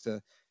hell wants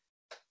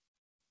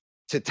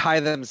to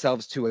tie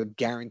themselves to a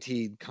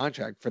guaranteed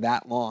contract for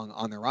that long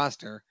on their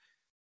roster?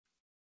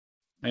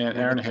 And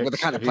Aaron Hicks, with the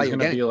kind of if play he's you're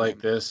going to be getting like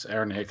from this,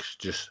 Aaron Hicks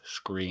just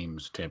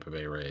screams Tampa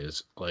Bay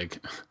Rays. Like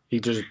he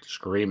just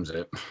screams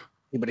it.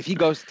 Yeah, but if he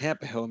goes to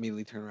Tampa, he'll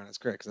immediately turn around his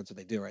career because that's what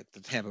they do, right?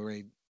 The Tampa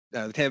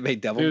Bay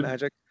Devil Dude,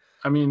 Magic.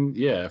 I mean,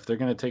 yeah, if they're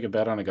going to take a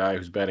bet on a guy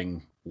who's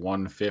batting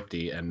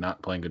 150 and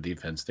not playing good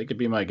defense, they could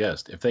be my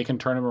guest. If they can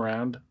turn him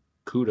around,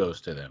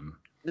 kudos to them.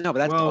 No, but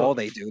that's all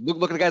they do.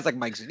 Look at the guys like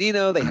Mike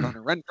Zunino. They had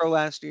Hunter Renfroe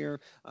last year.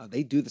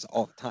 They do this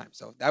all the time.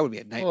 So that would be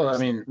a nightmare. Well, I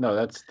mean, no,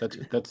 that's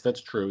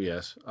true.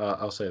 Yes,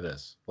 I'll say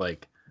this: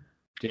 like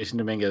Jason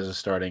Dominguez is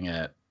starting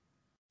at,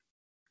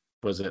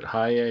 was it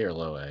high A or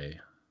low A?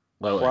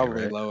 Low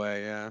Probably A, right? low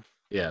A, yeah.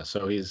 Yeah,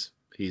 so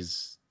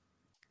he's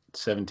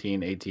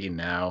 17, 18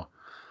 now,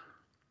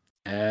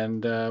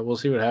 and we'll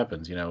see what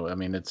happens. I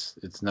mean,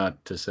 it's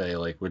not to say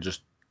like we're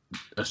just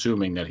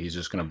assuming that he's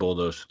just going to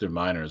bulldoze through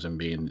minors and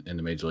be in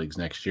the major leagues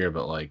next year,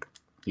 but like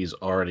he's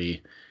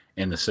already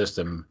in the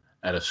system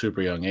at a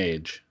super young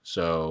age.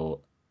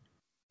 So,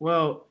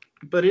 well,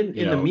 but in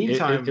the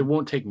meantime, it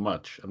won't take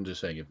much. I'm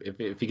just saying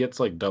if he gets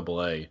like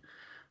double A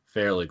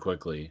fairly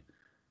quickly,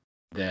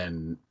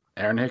 then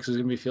Aaron Hicks is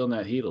going to be feeling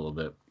that heat a little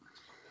bit.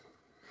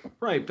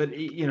 Right, but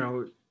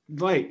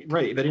right,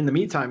 but in the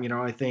meantime,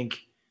 I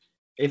think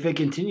if it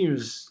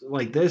continues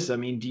like this, I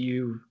mean, do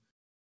you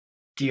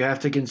have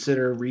to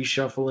consider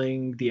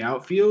reshuffling the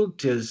outfield?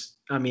 Because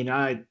I mean,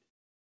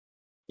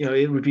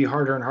 it would be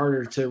harder and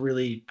harder to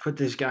really put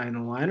this guy in the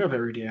lineup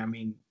every day. I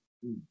mean,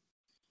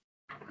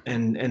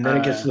 and then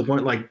it gets to the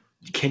point like,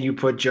 can you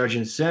put Judge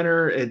in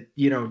center?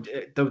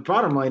 The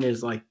bottom line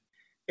is like,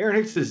 Aaron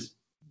Hicks is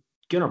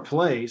gonna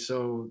play,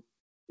 so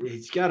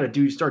he's got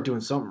to start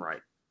doing something right.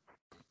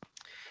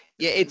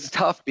 Yeah, it's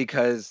tough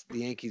because the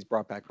Yankees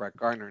brought back Brett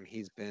Gardner, and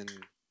he's been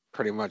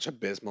pretty much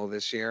abysmal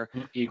this year.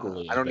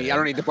 Equally, I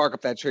don't need to bark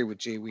up that tree with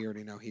G. We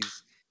already know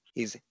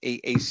he's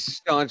a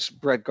staunch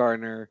Brett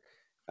Gardner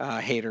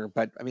hater,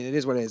 but I mean it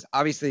is what it is.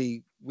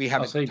 Obviously, we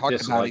haven't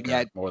talked about it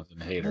yet. More than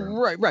hater,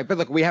 right. But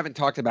look, we haven't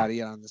talked about it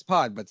yet on this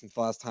pod. But since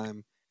the last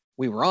time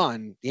we were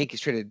on, the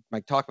Yankees traded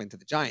Mike Tauchman to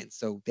the Giants,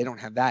 so they don't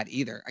have that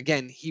either.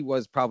 Again, he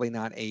was probably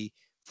not a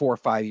 4 or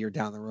 5 year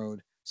down the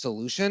road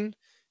solution,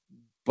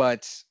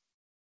 but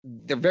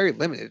they're very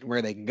limited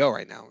where they can go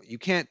right now. You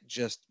can't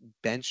just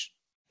bench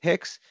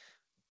Hicks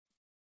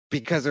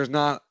because there's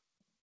not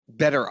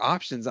better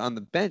options on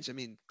the bench. I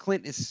mean,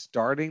 Clint is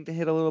starting to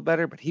hit a little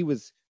better, but he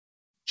was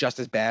just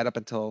as bad up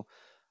until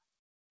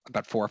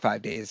about 4 or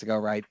 5 days ago,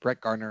 right? Brett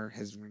Gardner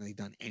hasn't really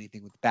done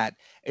anything with the bat.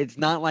 It's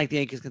not like the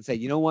Yankees can say,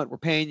 you know what, we're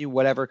paying you,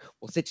 whatever.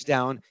 We'll sit you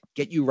down,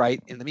 get you right.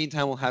 In the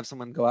meantime, we'll have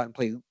someone go out and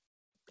play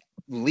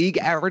league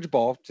average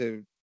ball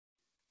to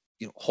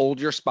hold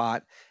your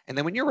spot, and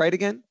then when you're right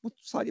again, we'll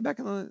slide you back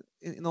in the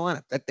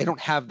lineup. That they don't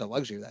have the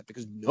luxury of that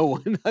because no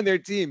one on their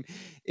team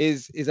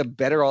is a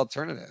better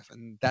alternative,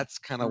 and that's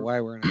kind of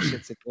why we're in a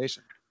shit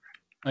situation.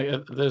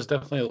 There's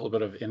definitely a little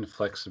bit of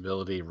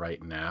inflexibility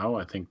right now.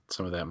 I think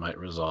some of that might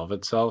resolve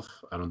itself.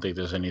 I don't think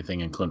there's anything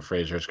in Clint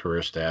Frazier's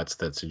career stats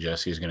that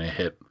suggests he's going to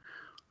hit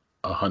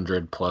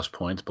 100+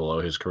 points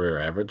below his career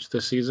average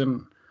this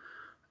season.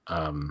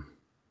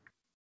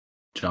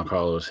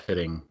 Giancarlo's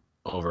hitting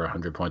over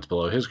 100 points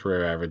below his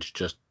career average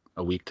just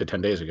a week to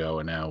 10 days ago,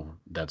 and now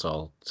that's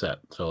all set.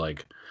 So,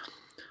 like,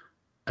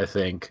 I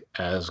think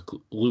as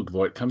Luke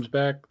Voigt comes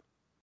back,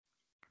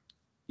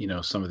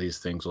 some of these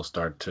things will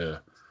start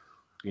to,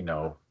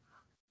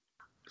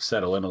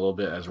 settle in a little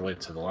bit as it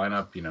relates to the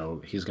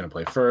lineup. He's going to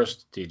play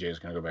first. DJ is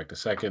going to go back to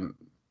second.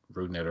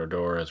 Rougned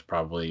Odor is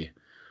probably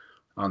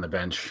on the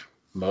bench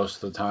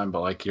most of the time,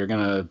 but like they're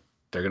gonna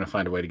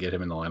find a way to get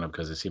him in the lineup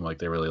because it seemed like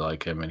they really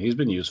like him, and he's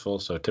been useful.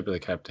 So tip of the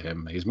cap to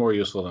him. He's more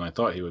useful than I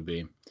thought he would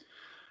be.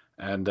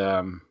 And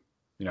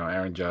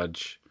Aaron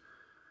Judge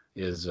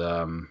is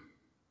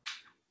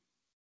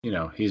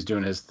he's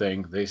doing his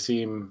thing. They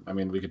seem,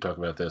 we could talk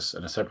about this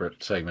in a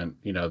separate segment.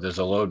 There's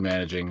a load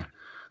managing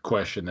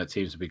question that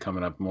seems to be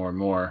coming up more and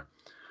more.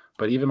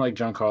 But even like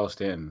Giancarlo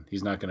Stanton,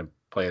 he's not going to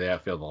play the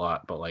outfield a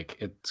lot, but like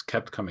it's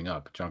kept coming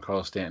up.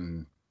 Giancarlo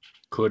Stanton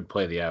could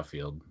play the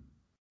outfield.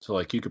 So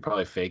like you could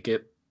probably fake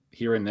it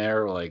here and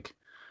there, like,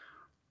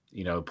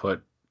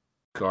 put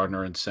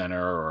Gardner in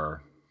center,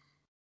 or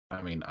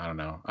I don't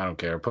know. I don't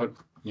care. Put,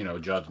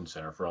 Judge in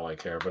center for all I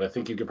care. But I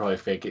think you could probably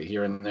fake it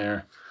here and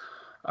there.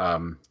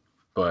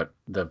 But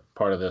the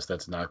part of this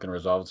that's not going to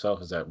resolve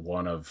itself is that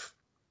one of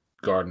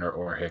Gardner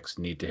or Hicks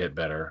need to hit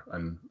better.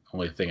 And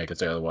only thing I could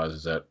say otherwise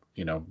is that,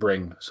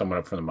 bring someone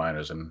up from the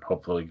minors and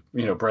hopefully,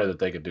 pray that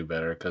they could do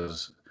better,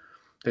 because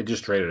they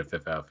just traded a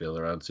fifth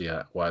outfielder. I don't see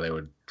why they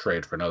would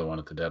trade for another one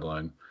at the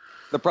deadline.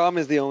 The problem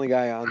is the only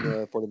guy on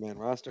the 40-man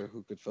roster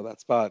who could fill that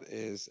spot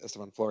is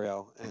Esteban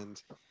Florial.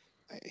 And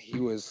he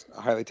was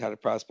a highly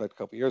touted prospect a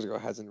couple years ago,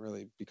 hasn't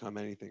really become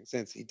anything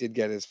since. He did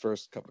get his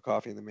first cup of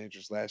coffee in the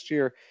majors last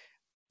year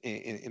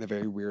in a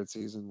very weird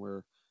season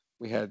where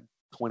we had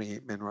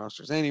 28-man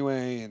rosters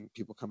anyway, and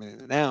people coming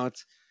in and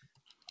out.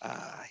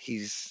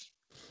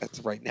 That's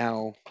right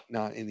now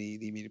not in the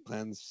immediate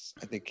plans.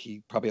 I think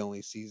he probably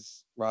only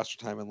sees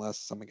roster time unless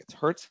someone gets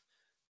hurt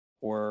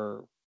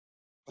or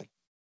like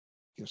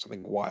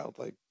something wild,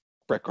 like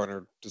Brett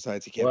Gardner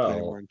decides he can't play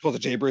anymore and pulls a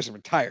Jay Bruce and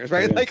retires,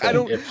 right? Like I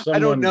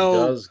don't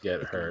know. Does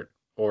get hurt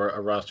or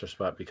a roster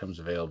spot becomes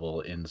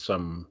available in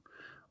some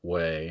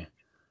way,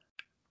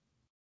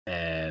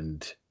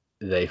 and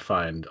they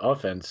find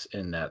offense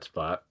in that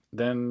spot,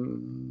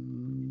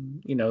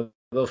 then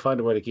they'll find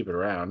a way to keep it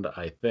around.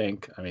 I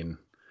think.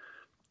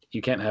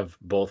 You can't have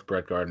both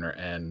Brett Gardner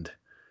and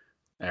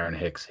Aaron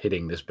Hicks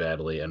hitting this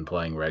badly and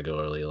playing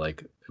regularly.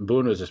 Like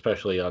Boone was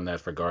especially on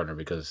that for Gardner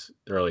because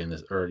early in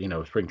this,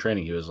 spring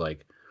training, he was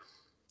like,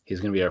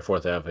 he's going to be our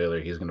fourth outfielder.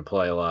 He's going to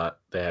play a lot.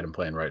 They had him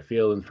playing right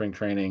field in spring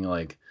training,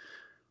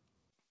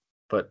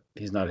 but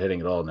he's not hitting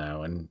at all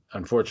now. And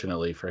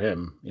unfortunately for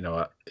him,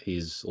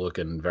 he's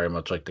looking very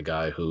much like the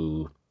guy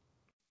who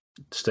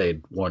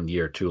stayed 1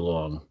 year too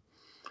long.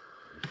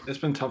 It's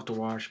been tough to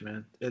watch,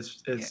 man.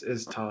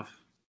 It's tough.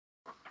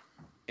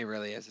 It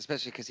really is,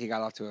 especially because he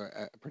got off to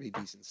a pretty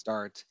decent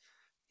start.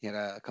 He had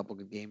a couple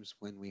good games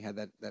when we had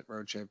that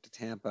road trip to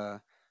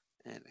Tampa,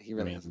 and he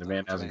really. The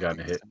man hasn't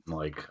gotten a hit in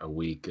like a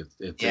week.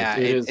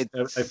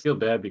 I feel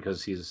bad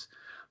because he's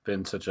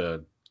been such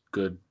a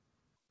good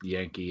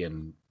Yankee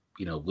and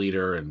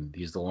leader, and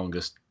he's the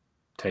longest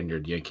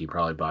tenured Yankee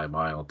probably by a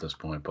mile at this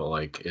point. But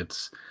like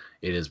it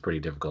is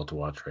pretty difficult to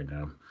watch right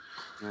now.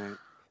 Right.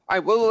 All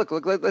right. Well, look.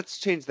 Let's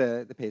change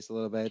the pace a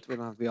little bit. We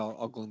don't have to be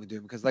all gloom and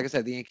doom because, like I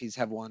said, the Yankees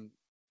have won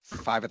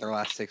 5 of their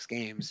last 6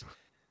 games,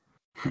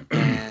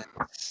 and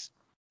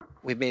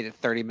we've made it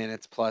 30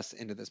 minutes plus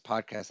into this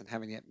podcast and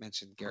haven't yet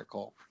mentioned Gerrit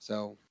Cole.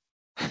 So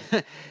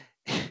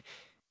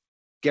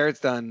Garrett's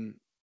done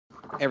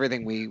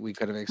everything we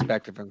could have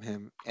expected from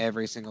him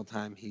every single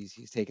time he's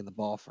taken the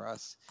ball for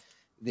us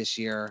this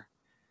year.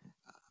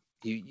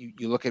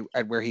 You look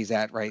at where he's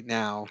at right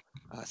now,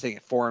 sitting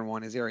at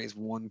 4-1. His ERA is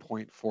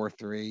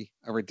 1.43,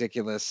 a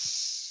ridiculous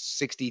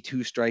 62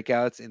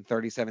 strikeouts in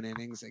 37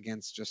 innings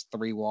against just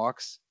 3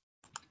 walks.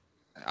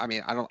 I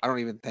don't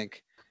even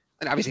think,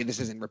 and obviously this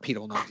isn't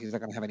repeatable numbers. He's not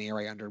going to have an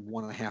ERA under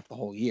 1.5 the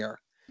whole year.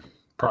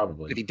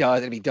 Probably. If he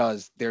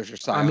does, there's your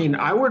sign.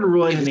 I wouldn't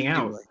rule anything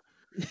out.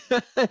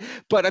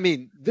 But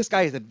this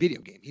guy is a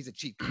video game. He's a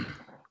cheat code.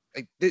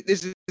 Like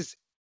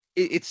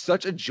it's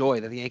such a joy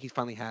that the Yankees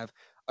finally have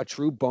a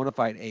true bona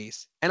fide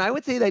ace. And I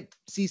would say that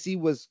CC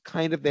was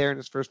kind of there in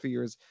his first few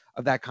years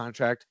of that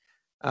contract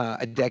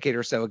a decade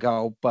or so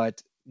ago,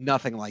 but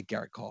nothing like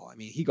Gerrit Cole.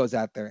 He goes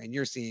out there and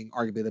you're seeing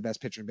arguably the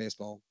best pitcher in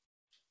baseball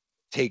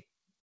take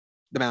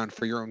the mound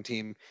for your own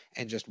team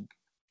and just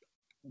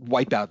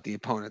wipe out the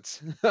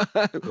opponents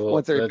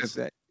once every 5th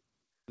day.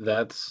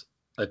 That's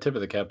a tip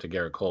of the cap to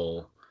Gerrit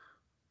Cole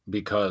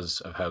because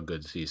of how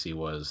good CC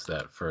was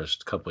that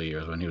first couple of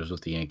years when he was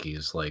with the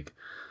Yankees. Like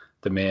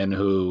the man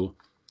who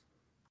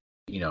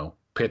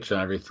pitched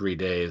on every 3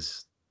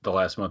 days the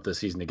last month of the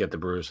season to get the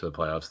Brewers to the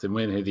playoffs. The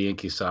man who the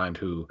Yankees signed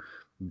who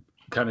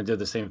kind of did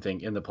the same thing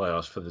in the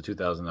playoffs for the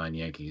 2009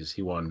 Yankees.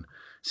 He won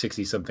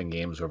 60-something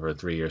games over a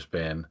 3-year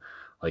span.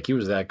 Like, he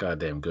was that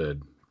goddamn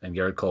good. And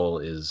Gerrit Cole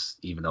is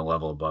even a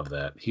level above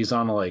that. He's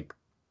on,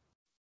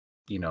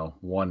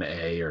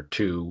 1A or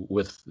 2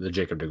 with the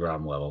Jacob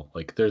deGrom level.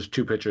 Like there's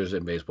 2 pitchers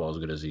in baseball as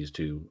good as these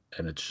 2,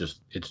 and it's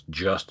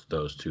just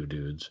those 2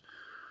 dudes.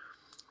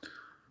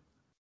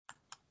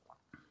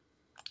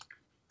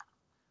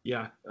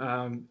 Yeah,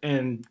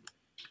 and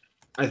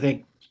I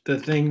think the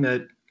thing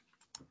that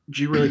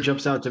really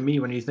jumps out to me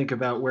when you think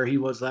about where he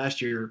was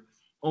last year,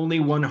 only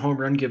 1 home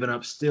run given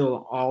up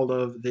still all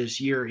of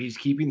this year. He's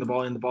keeping the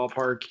ball in the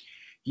ballpark.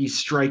 He's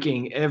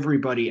striking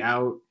everybody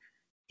out.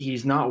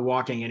 He's not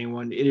walking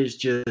anyone. It is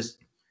just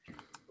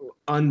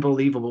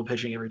unbelievable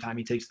pitching every time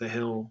he takes the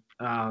hill.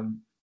 And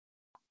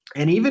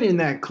even in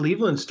that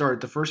Cleveland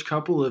start, the first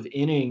couple of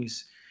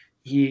innings,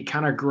 he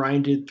kind of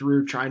grinded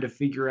through trying to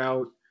figure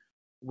out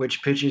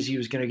which pitches he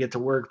was going to get to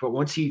work. But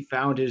once he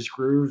found his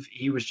groove,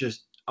 he was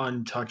just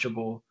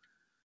untouchable.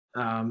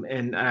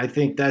 And I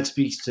think that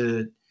speaks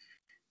to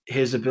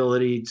his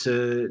ability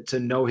to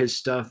know his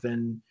stuff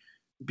and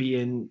be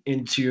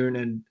in tune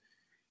and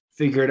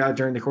figure it out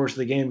during the course of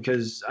the game.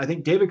 Because I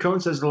think David Cohn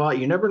says a lot.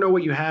 You never know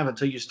what you have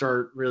until you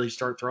really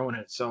start throwing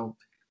it. So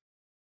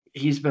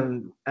he's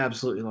been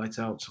absolutely lights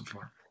out so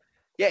far.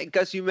 Yeah,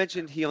 Gus, you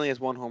mentioned he only has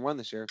 1 home run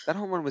this year. That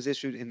home run was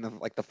issued in the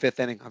 5th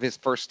inning of his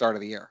first start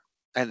of the year,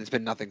 and it's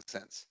been nothing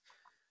since.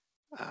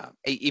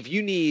 If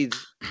you need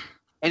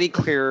any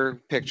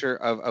clearer picture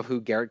of who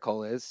Garrett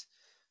Cole is,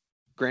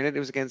 granted it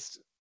was against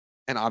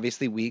an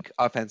obviously weak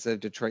offensive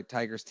Detroit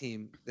Tigers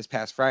team this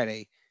past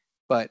Friday,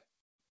 but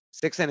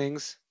 6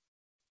 innings,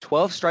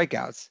 12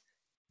 strikeouts,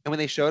 and when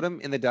they showed him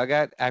in the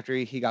dugout after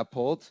he got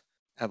pulled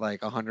at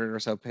 100 or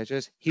so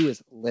pitches, he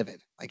was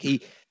livid. Like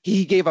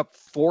he gave up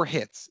 4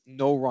 hits,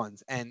 no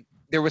runs, and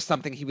there was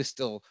something he was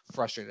still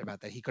frustrated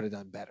about that he could have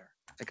done better.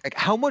 Like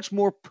how much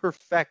more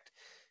perfect?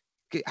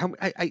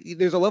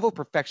 There's a level of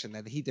perfection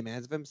that he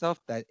demands of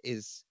himself that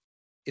is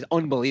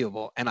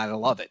unbelievable, and I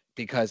love it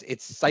because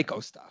it's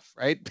psycho stuff,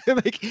 right?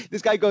 Like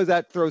this guy goes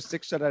out, throws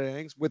 6 shutout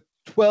innings with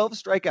 12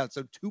 strikeouts,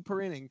 so 2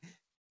 per inning,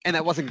 and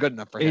that wasn't good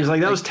enough for him. He's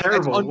like, that was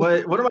terrible.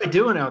 What am I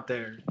doing out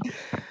there?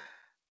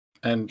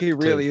 And he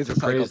really is a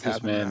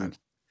psychopath.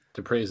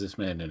 To praise this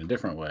man in a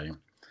different way,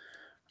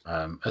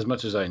 as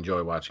much as I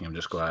enjoy watching him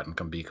just go out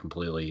and be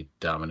completely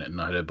dominant and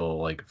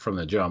unhittable, from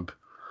the jump,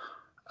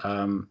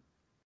 the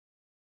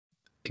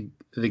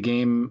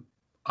game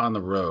on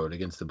the road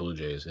against the Blue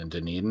Jays in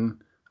Dunedin,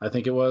 I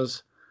think it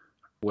was,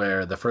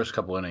 where the first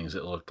couple innings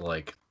it looked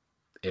like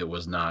it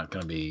was not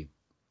going to be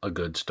a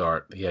good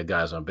start. He had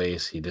guys on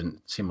base. He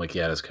didn't seem like he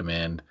had his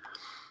command,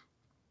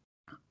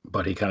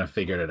 but he kind of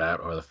figured it out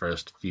over the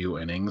first few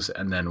innings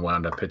and then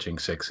wound up pitching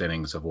 6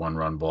 innings of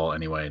 1-run ball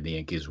anyway, and the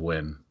Yankees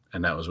win.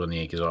 And that was when the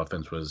Yankees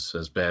offense was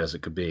as bad as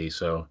it could be.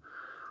 So,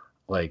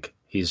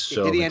 he's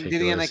so meticulous.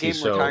 Did he end that game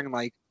retiring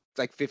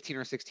like 15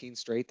 or 16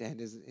 straight to end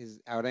his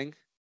outing?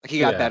 Like he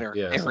got better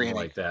every inning.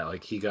 Like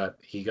that. He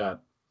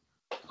got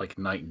like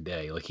night and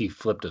day. Like he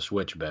flipped a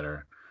switch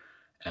better.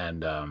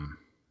 And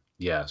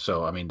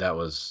so I mean that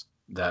was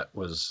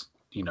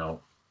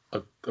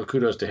a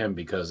kudos to him,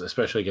 because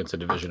especially against a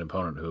division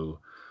opponent who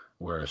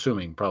we're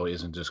assuming probably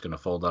isn't just going to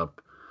fold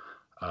up,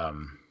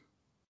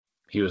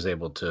 he was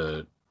able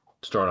to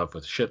start off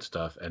with shit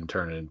stuff and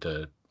turn it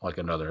into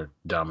another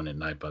dominant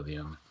night by the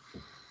end.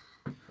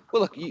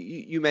 Well, look,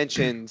 you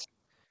mentioned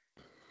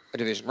a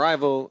division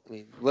rival. I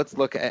mean, let's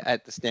look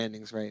at the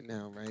standings right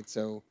now, right?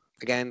 So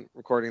again,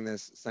 recording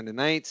this Sunday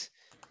night,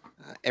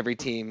 every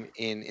team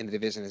in the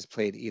division has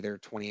played either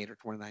 28 or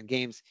 29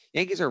 games.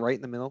 Yankees are right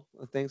in the middle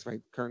of things,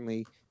 right?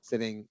 Currently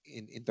sitting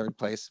in 3rd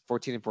place,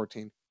 14 and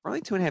 14. We're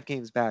only 2.5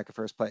 games back of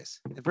 1st place.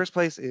 And 1st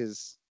place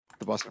is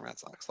the Boston Red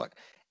Sox. Look,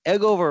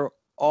 egg over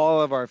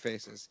all of our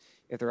faces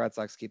if the Red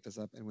Sox keep this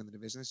up and win the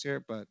division this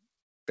year, but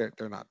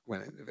they're not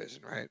winning the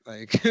division, right?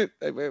 We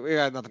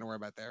got nothing to worry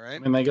about there, right? I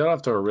mean, they got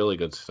off to a really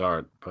good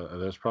start, but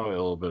there's probably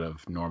a little bit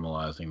of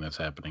normalizing that's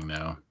happening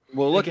now.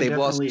 Well, look, they've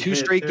lost 2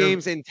 straight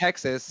games in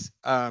Texas.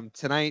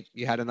 Tonight,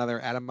 you had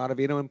another Adam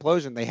Ottavino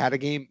implosion. They had a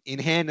game in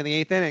hand in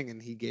the 8th inning,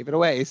 and he gave it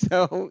away.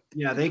 So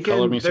yeah, they can.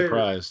 Color me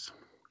surprised.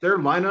 Their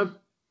lineup,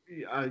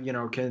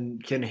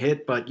 can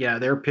hit, but yeah,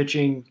 their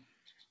pitching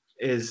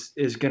is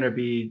going to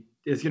be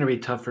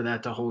tough for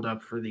that to hold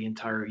up for the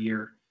entire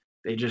year.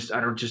 I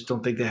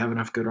don't think they have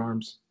enough good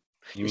arms.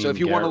 So if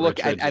you want to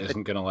look at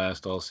isn't going to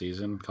last all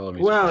season. Color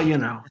me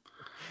surprised.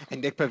 And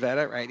Nick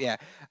Pivetta, right? Yeah.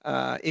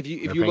 If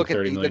you look at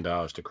 $30 million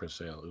to Chris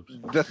Sale,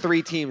 the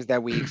 3 teams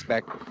that we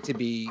expect to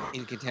be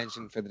in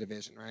contention for the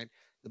division, right?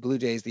 The Blue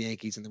Jays, the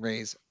Yankees, and the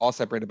Rays, all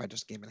separated by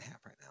just a game and a half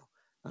right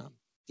now.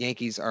 The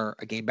Yankees are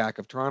a game back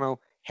of Toronto,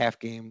 half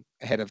game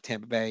ahead of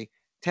Tampa Bay.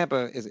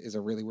 Tampa is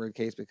a really weird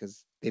case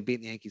because they've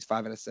beaten the Yankees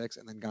 5 out of 6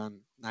 and then gone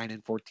 9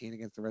 and 14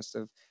 against the rest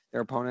of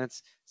their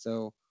opponents.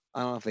 So I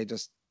don't know if they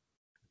just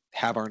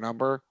have our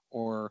number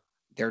or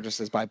they're just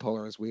as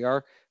bipolar as we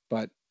are.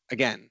 But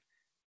again,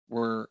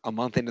 we're a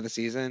month into the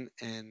season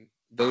and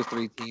those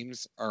 3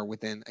 teams are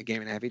within a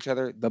game and a half of each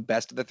other. The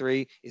best of the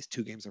 3 is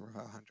 2 games over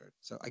 500.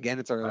 So again,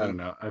 it's early. I don't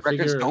know.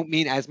 Records don't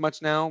mean as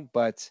much now,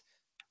 but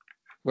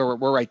we're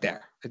right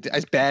there.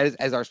 As bad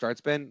as our start's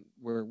been,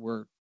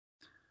 we're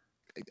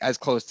as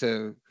close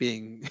to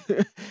being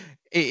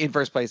in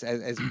first place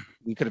as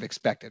we could have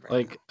expected. Right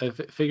Like, now.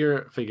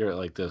 figure it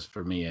like this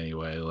for me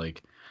anyway.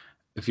 Like,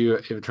 if you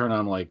turn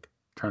on like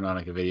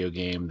a video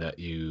game that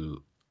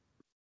you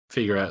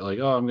figure out like,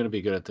 oh, I'm going to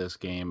be good at this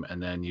game,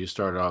 and then you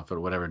start off at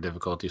whatever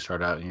difficulty you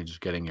start out, and you're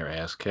just getting your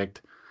ass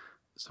kicked.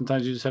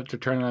 Sometimes you just have to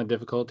turn on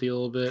difficulty a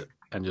little bit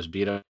and just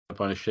beat up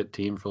on a shit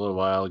team for a little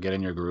while, get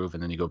in your groove,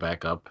 and then you go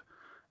back up,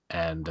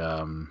 and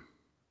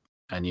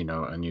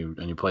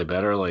you play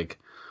better. Like,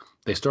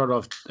 they start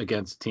off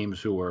against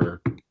teams who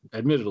were,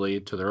 admittedly,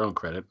 to their own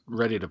credit,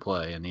 ready to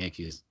play, and the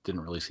Yankees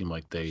didn't really seem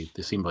like they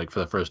seemed like for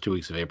the first 2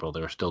 weeks of April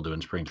they were still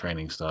doing spring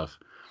training stuff.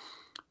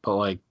 But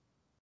like,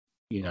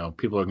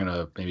 people are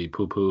gonna maybe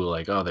poo-poo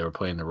like, oh, they were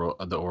playing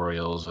the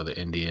Orioles or the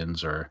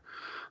Indians or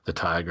the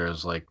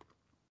Tigers. Like,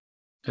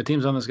 the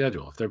teams on the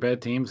schedule. If they're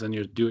bad teams, then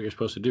you do what you're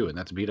supposed to do, and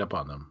that's beat up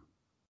on them.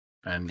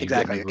 And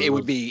Exactly, it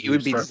would be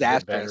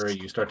disastrous.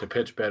 You start to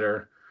pitch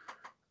better,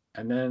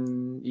 and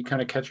then you kind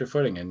of catch your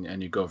footing,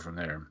 and you go from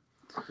there.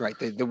 Right,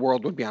 the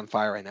world would be on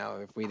fire right now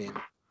if we didn't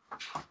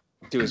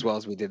do as well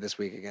as we did this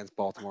week against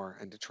Baltimore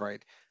and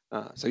Detroit.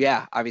 So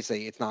yeah,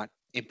 obviously it's not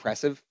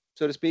impressive,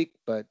 so to speak,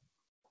 but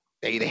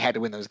they had to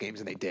win those games,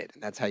 and they did.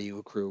 And that's how you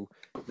accrue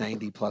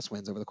 90 plus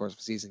wins over the course of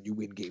a season. You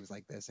win games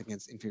like this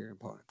against inferior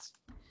opponents.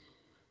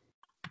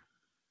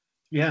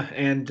 Yeah,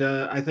 and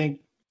I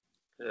think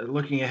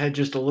looking ahead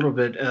just a little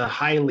bit, a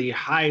highly,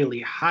 highly,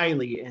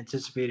 highly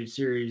anticipated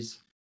series.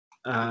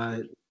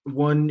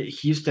 One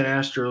Houston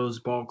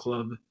Astros ball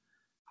club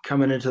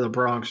coming into the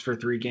Bronx for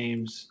 3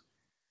 games.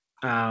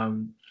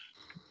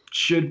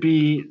 Should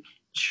be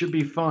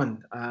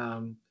fun.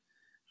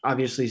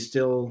 Obviously,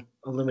 still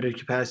a limited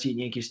capacity at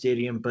Yankee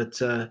Stadium, but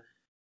they're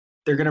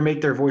going to make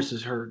their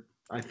voices heard.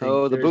 I think.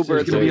 Oh, the Boo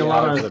Birds going to be a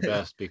lot of the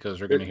best because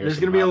we're going to hear. There's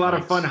going to be a lot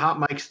of fun hot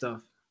mic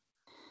stuff.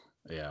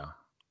 Yeah,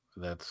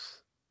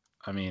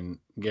 I mean,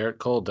 Garrett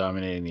Cole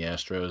dominating the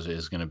Astros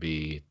is going to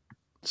be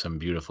some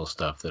beautiful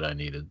stuff that I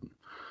needed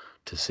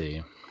to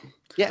see.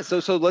 Yeah,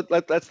 so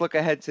let's look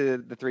ahead to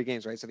the 3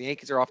 games, right? So the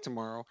Yankees are off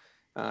tomorrow.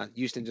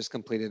 Houston just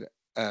completed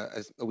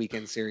a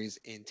weekend series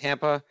in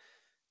Tampa,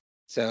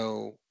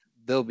 so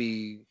they'll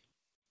be,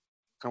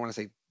 I don't want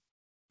to say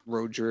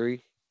road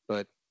jury,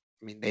 but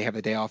I mean they have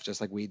the day off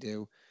just like we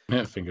do.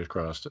 Yeah, fingers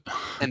crossed.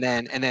 and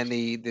then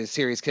the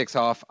series kicks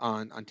off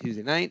on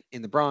Tuesday night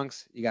in the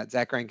Bronx. You got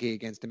Zach Greinke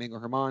against Domingo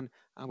Germán.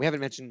 We haven't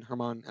mentioned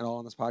Germán at all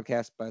on this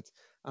podcast, but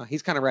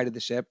he's kind of righted the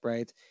ship,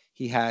 right?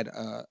 He had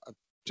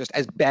just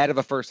as bad of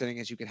a first inning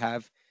as you could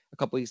have a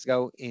couple weeks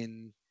ago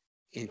in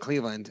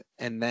Cleveland,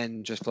 and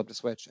then just flipped a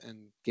switch and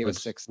gave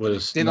us 6.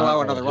 Didn't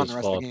allow another run the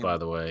rest of the game. By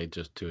the way,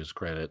 just to his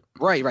credit.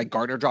 Right.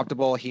 Gardner dropped the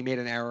ball. He made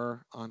an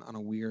error on a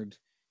weird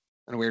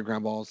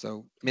ground ball.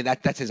 So I mean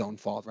that's his own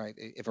fault, right?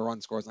 If a run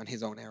scores on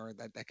his own error,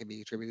 that could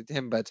be attributed to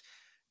him. But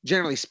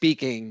generally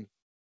speaking,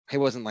 he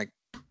wasn't like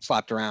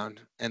slapped around.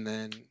 And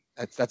then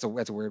that's a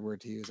weird word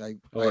to use. I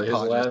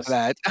apologize for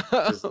that.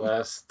 His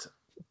last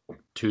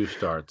 2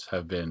 starts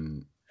have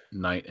been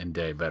night and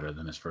day better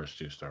than his first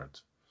 2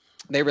 starts.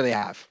 They really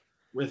have.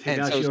 With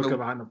Higashioka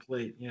behind the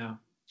plate, yeah.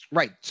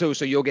 Right. So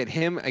you'll get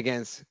him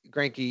against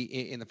Greinke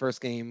in the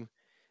first game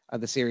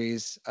of the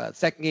series.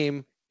 Second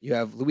game, you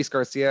have Luis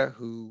Garcia,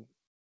 who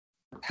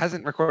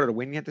hasn't recorded a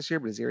win yet this year,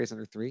 but his ERA is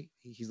under 3.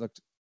 He's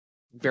looked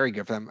very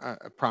good for them.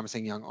 A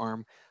promising young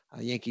arm.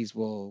 Yankees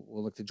will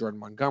look to Jordan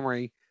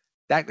Montgomery.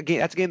 That's a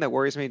game that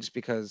worries me just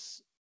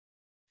because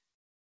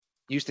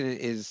Houston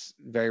is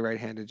very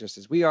right-handed, just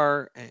as we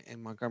are,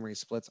 and Montgomery's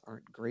splits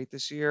aren't great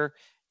this year.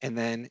 And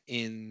then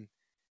in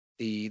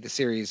the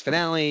series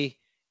finale,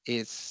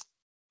 it's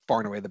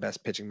far and away the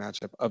best pitching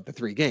matchup of the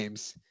 3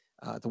 games.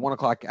 The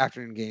 1:00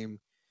 afternoon game,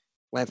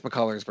 Lance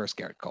McCullers versus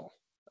Garrett Cole.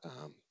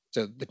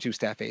 So the 2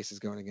 staff aces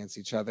going against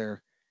each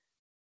other.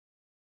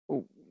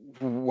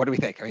 What do we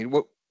think? I mean,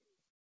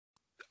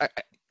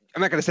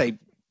 I'm not going to say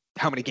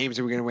how many games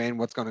are we going to win,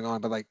 what's going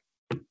on, but like,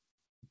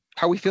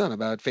 how are we feeling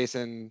about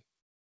facing?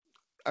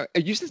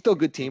 Houston's still a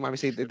good team.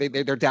 Obviously,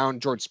 they're down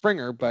George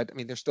Springer, but I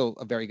mean, they're still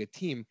a very good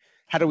team.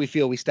 How do we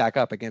feel we stack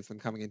up against them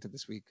coming into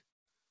this week?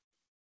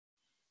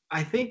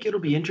 I think it'll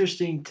be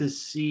interesting to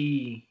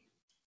see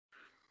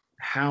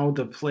how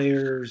the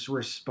players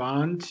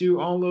respond to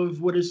all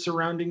of what is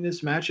surrounding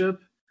this matchup.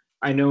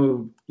 I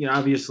know,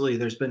 obviously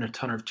there's been a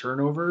ton of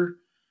turnover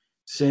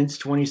since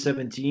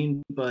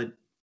 2017, but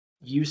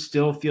you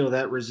still feel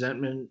that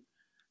resentment,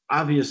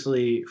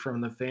 obviously,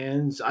 from the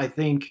fans. I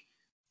think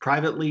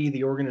privately,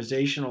 the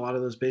organization, a lot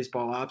of those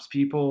baseball ops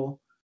people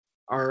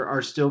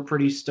are still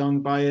pretty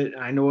stung by it.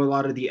 I know a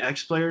lot of the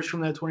ex-players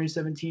from that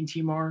 2017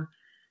 team are.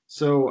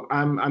 So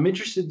I'm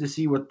interested to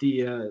see what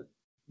the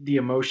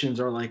emotions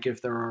are like,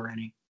 if there are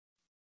any.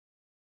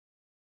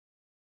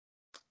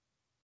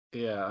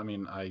 Yeah, I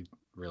mean, I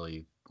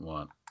really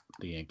want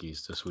the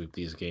Yankees to sweep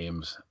these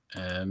games.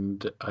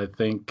 And I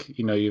think,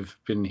 you've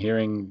been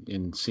hearing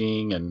and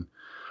seeing and,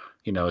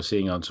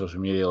 seeing on social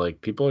media,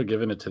 like, people are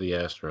giving it to the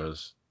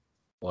Astros.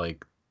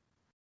 Like,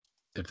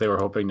 if they were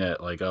hoping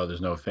that, like, oh,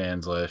 there's no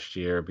fans last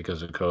year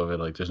because of COVID,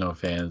 like, there's no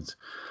fans,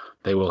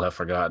 they will have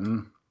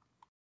forgotten.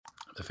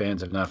 the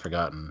fans have not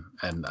forgotten,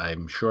 and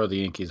I'm sure the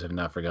Yankees have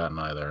not forgotten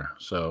either.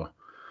 So,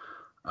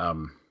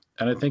 and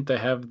I think they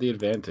have the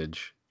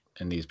advantage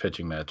in these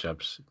pitching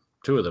matchups,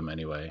 two of them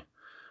anyway.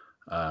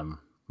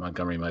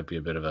 Montgomery might be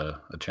a bit of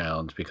a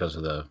challenge because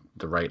of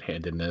the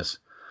right-handedness,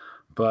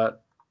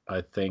 but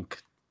I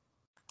think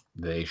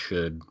they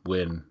should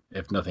win,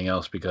 if nothing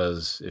else,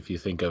 because if you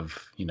think of,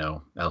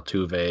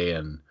 Altuve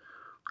and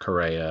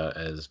Correa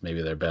as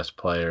maybe their best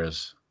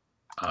players,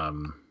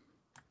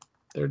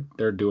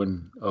 they're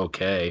doing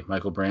okay.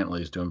 Michael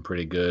Brantley's doing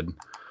pretty good.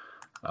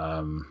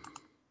 Yordan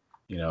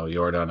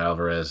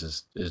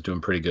Alvarez is doing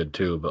pretty good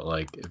too, but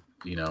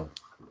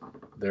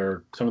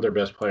some of their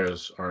best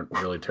players aren't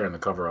really tearing the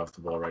cover off the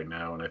ball right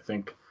now, and I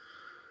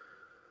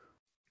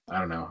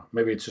don't know,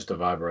 maybe it's just a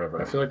vibe or whatever.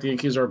 I feel like the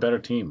Yankees are a better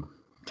team,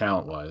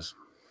 talent-wise.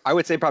 I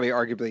would say probably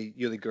arguably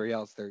Yuli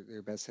Gurriel's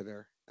their best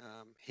hitter.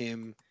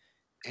 Him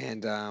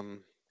and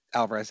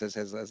Alvarez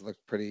has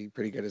looked pretty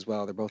good as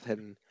well. They're both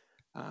hitting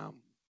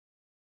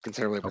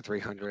considerably over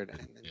 300,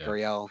 and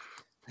Gurriel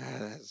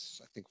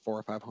has, I think, 4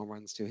 or 5 home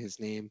runs to his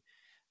name.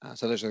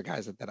 So those are the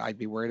guys that I'd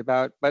be worried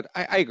about. But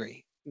I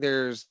agree.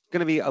 There's going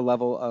to be a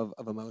level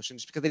of emotion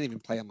just because they didn't even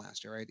play them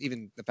last year, right?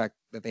 Even the fact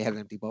that they had an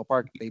empty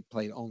ballpark, they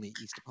played only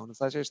East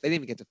opponents last year, so they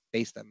didn't even get to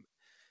face them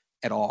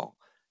at all.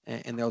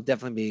 And there'll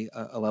definitely be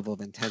a level of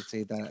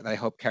intensity that I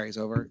hope carries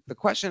over. The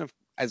question,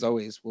 as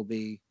always, will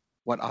be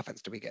what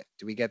offense do we get?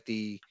 Do we get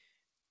the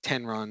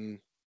 10-run,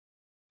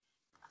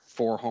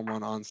 4 home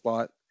run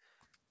onslaught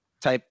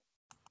type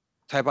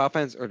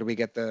offense, or do we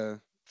get the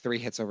 3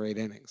 hits over 8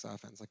 innings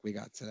offense like we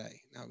got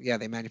today? Now, yeah,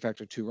 they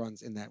manufactured 2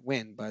 runs in that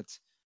win, but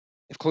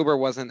if Kluber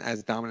wasn't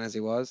as dominant as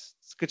he was,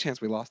 it's a good chance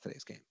we lost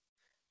today's game,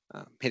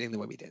 hitting the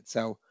way we did.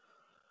 So,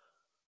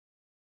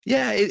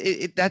 yeah,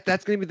 that's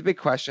going to be the big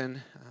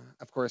question.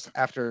 Of course,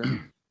 after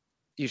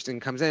Houston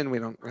comes in, we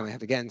don't really have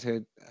to get into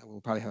it.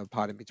 We'll probably have a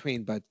pod in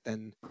between, but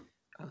then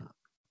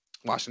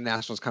Washington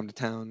Nationals come to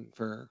town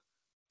for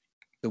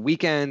the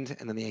weekend,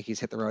 and then the Yankees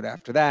hit the road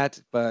after that.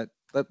 But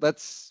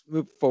let's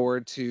move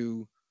forward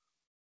to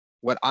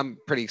what I'm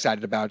pretty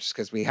excited about, just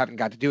because we haven't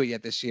got to do it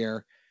yet this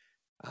year.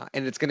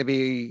 And it's going to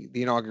be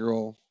the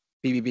inaugural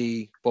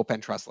BBB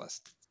bullpen trust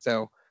list.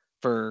 So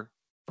for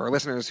our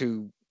listeners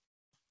who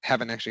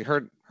haven't actually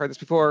heard this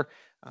before,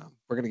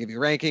 we're going to give you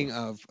a ranking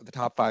of the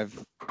top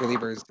 5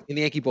 relievers in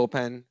the Yankee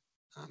bullpen.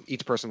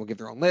 Each person will give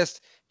their own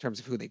list in terms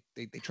of who they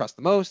trust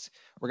the most.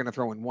 We're going to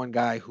throw in one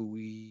guy who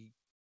we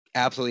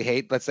absolutely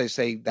hate. Let's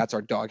say that's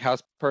our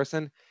doghouse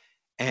person.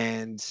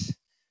 And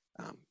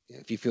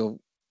if you feel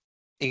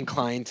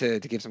inclined to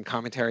give some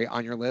commentary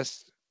on your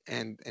list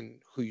and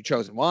who you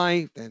chose and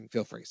why, then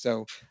feel free.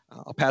 So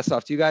I'll pass it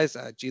off to you guys.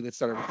 G, let's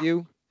start with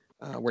you.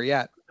 Where you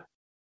at?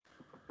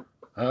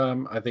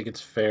 I think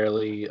it's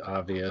fairly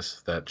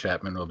obvious that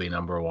Chapman will be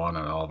number 1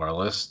 on all of our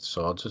lists.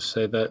 So I'll just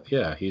say that,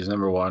 yeah, he's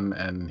number 1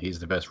 and he's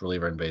the best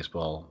reliever in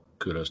baseball.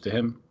 Kudos to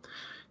him.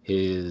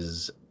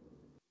 His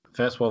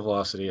fastball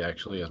velocity,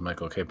 actually, as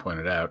Michael K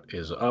pointed out,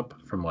 is up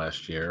from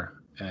last year,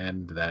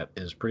 and that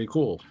is pretty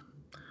cool.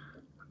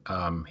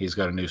 He's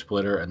got a new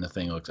splitter, and the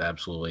thing looks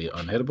absolutely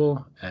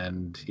unhittable.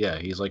 And yeah,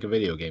 he's like a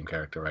video game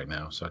character right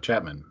now. So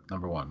Chapman,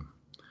 number 1.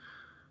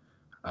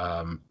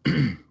 I'll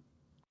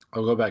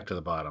go back to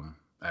the bottom.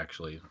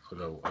 Actually,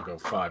 I'll go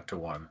 5 to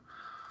 1.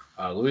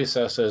 Luis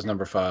Sessa is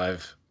number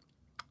 5.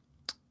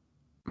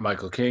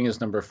 Michael King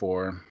is number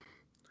 4.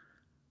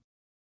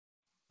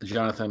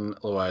 Jonathan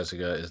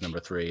Loaisiga is number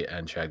 3,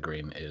 and Chad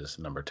Green is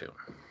number 2.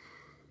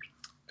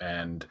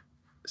 And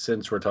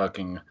since we're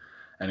talking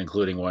and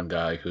including one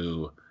guy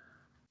who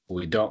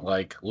we don't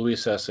like,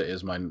 Luis Sessa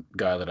is my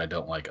guy that I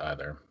don't like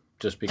either,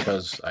 just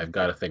because I've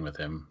got a thing with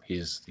him.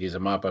 He's a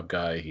mop-up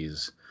guy.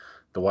 He's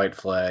the white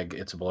flag,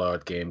 it's a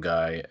blowout game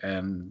guy,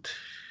 and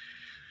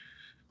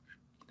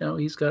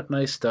he's got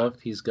nice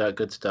stuff. He's got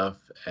good stuff,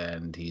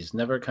 and he's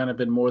never kind of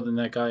been more than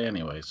that guy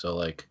anyway.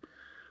 So,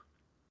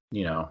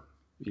 you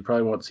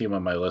probably won't see him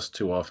on my list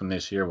too often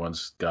this year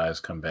once guys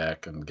come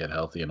back and get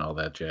healthy and all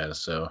that jazz.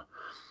 So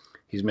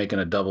he's making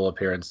a double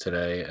appearance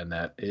today, and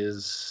that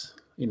is,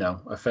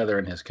 a feather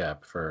in his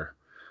cap for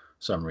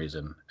some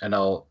reason. And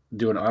I'll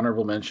do an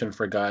honorable mention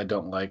for a guy I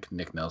don't like,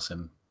 Nick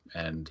Nelson,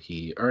 and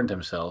he earned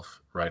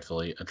himself,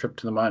 rightfully, a trip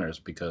to the minors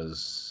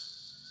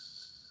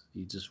because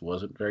he just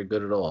wasn't very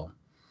good at all.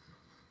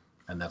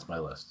 And that's my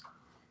list.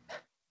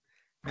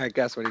 All right,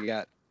 Gus, what do you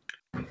got?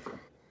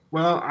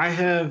 Well, I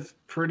have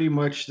pretty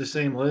much the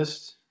same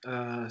list.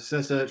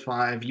 Sessa at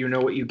 5, you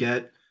know what you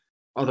get.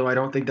 Although I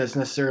don't think that's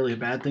necessarily a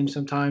bad thing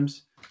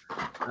sometimes.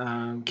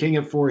 King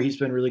at 4, he's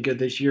been really good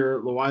this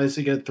year.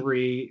 Loaisiga at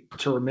 3,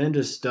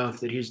 tremendous stuff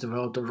that he's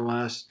developed over the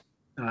last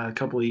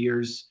couple of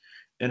years,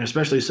 and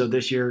especially so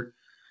this year.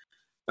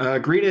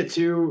 Green at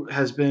 2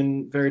 has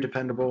been very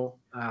dependable.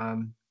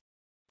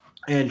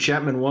 And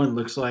Chapman 1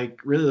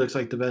 really looks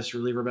like the best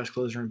reliever, best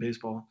closer in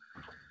baseball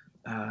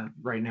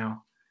right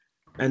now.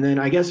 And then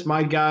I guess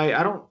my guy,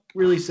 I don't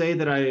really say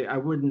that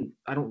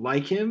I don't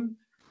like him.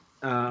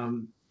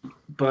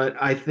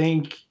 But I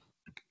think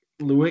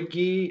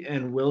Lewicki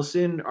and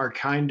Wilson are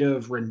kind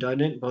of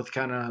redundant, both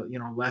kind of,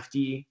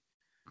 lefty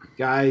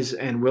guys,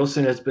 and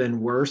Wilson has been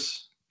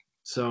worse.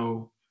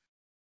 So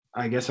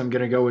I guess I'm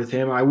going to go with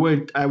him. I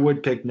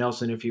would pick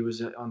Nelson if he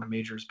was on the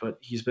majors, but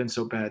he's been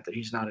so bad that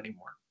he's not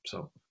anymore.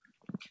 So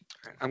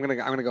I'm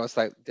gonna go a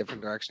slightly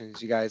different direction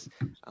as you guys.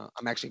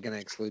 I'm actually gonna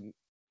exclude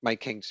Mike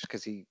King just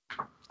because he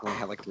only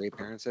had like 3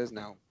 appearances.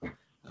 Now,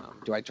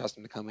 do I trust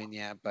him to come in?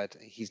 Yeah, but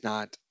he's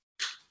not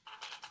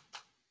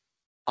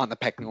on the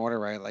pecking order,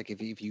 right? Like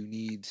if you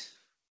need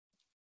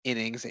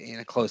innings in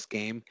a close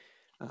game,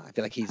 I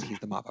feel like he's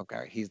the mop-up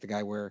guy. He's the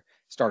guy where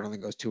starter only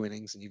goes 2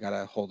 innings and you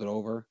gotta hold it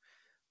over,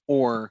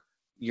 or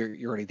you're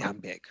already down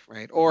big,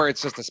 right? Or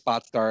it's just a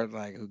spot start,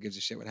 like who gives a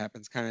shit what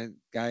happens kind of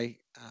guy.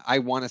 I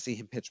want to see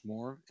him pitch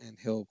more, and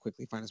he'll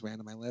quickly find his way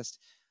onto my list.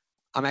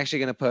 I'm actually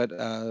going to put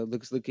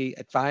Lucas Luque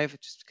at 5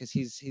 just because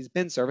he's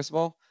been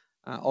serviceable.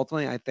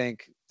 Ultimately, I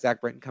think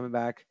Zach Britton coming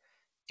back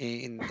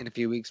in a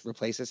few weeks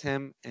replaces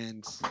him,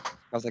 and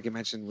as like you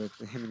mentioned with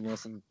him and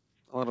Wilson,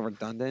 a little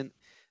redundant.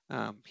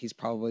 He's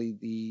probably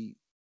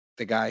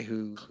the guy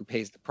who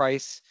pays the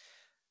price.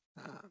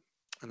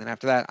 And then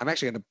after that, I'm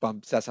actually going to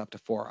bump Sess up to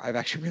 4. I've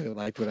actually really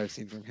liked what I've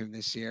seen from him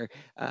this year.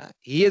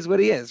 He is what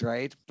he is,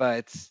 right?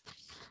 But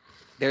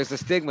there's a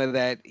stigma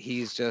that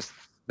he's just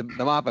the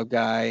mop-up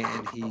guy,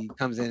 and he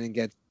comes in and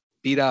gets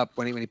beat up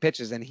when he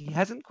pitches, and he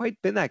hasn't quite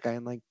been that guy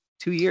in like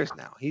 2 years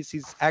now.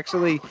 He's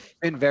actually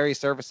been very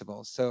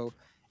serviceable. So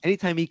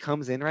anytime he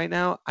comes in right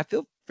now, I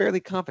feel fairly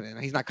confident.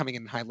 He's not coming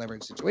in high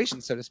leverage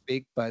situations, so to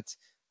speak, but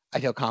I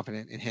feel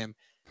confident in him.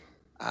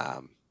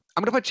 I'm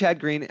going to put Chad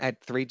Green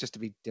at 3 just to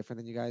be different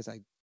than you guys.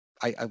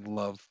 I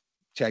love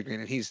Chad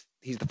Green, and he's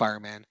the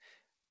fireman,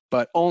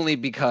 but only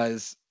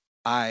because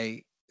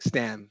I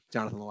stand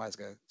Jonathan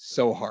Loaiza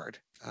so hard.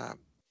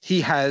 He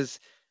has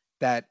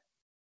that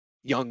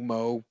young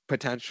Mo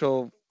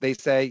potential. They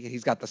say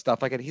he's got the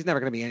stuff like it. He's never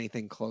going to be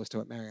anything close to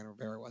what Mariano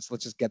Rivera was. So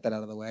let's just get that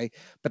out of the way.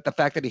 But the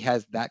fact that he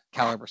has that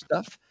caliber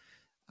stuff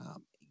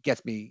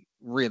gets me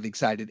really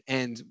excited.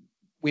 And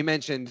we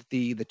mentioned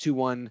the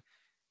 2-1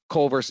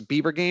 Cole versus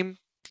Bieber game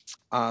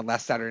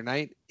last Saturday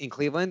night in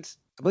Cleveland.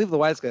 I believe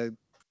Loaiza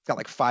got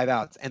like 5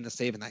 outs and the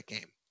save in that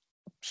game.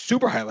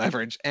 Super high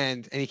leverage,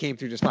 and he came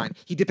through just fine.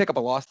 He did pick up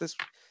a loss this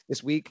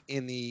week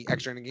in the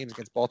extra inning games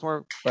against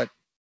Baltimore, but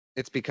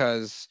it's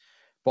because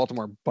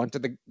Baltimore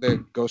bunted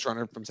the ghost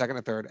runner from second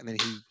to third, and then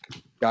he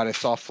got a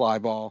soft fly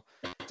ball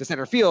to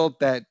center field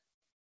that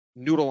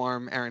noodle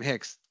arm Aaron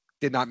Hicks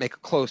did not make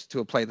close to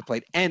a play at the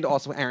plate, and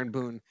also Aaron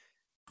Boone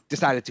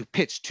decided to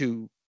pitch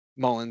to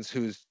Mullins,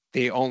 who's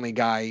the only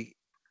guy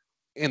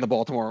in the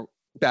Baltimore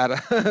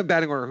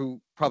batting order who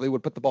probably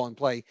would put the ball in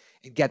play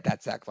and get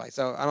that sac fly.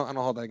 So I don't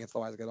hold that against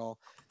Loaiza at all.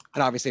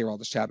 And obviously,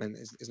 Aroldis Chapman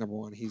is number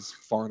 1. He's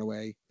far and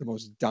away the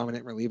most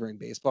dominant reliever in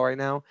baseball right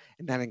now,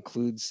 and that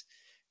includes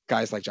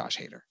guys like Josh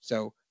Hader.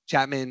 So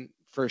Chapman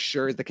for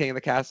sure is the king of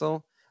the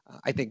castle.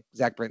 I think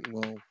Zach Britton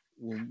will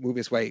move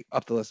his way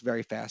up the list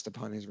very fast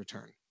upon his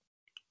return.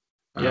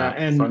 Yeah,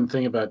 and fun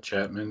thing about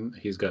Chapman,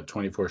 he's got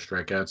 24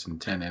 strikeouts in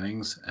 10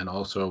 innings, and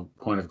also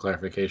point of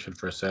clarification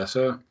for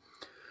Sessa,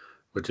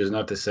 which is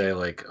not to say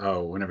like,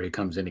 oh, whenever he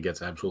comes in, he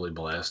gets absolutely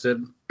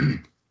blasted.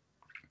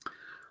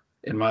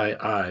 In my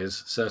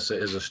eyes,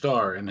 Sessa is a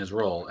star in his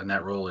role, and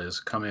that role is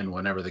come in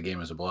whenever the game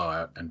is a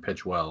blowout and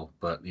pitch well,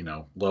 but,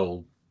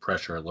 low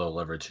pressure, low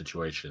leverage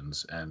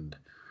situations. And,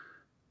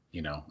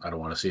 I don't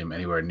want to see him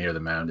anywhere near the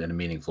mound in a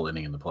meaningful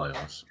inning in the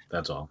playoffs.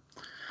 That's all.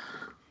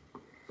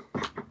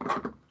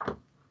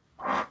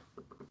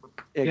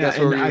 Yeah,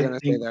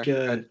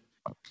 and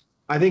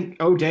I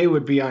think O'Day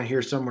would be on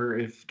here somewhere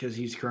because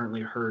he's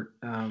currently hurt.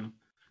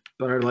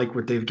 But I like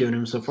what they've given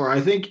him so far.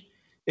 I think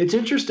it's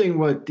interesting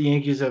what the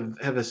Yankees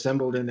have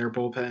assembled in their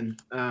bullpen.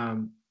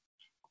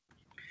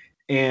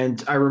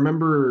 And I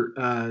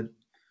remember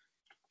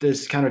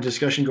this kind of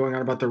discussion going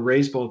on about the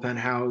Rays bullpen,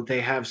 how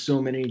they have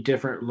so many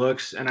different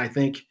looks. And I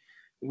think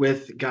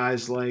with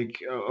guys like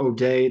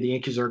O'Day, the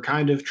Yankees are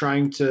kind of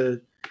trying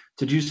to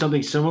do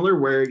something similar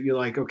where you're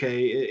like,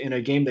 okay, in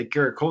a game that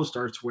Garrett Cole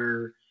starts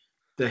where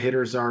the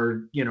hitters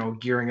are,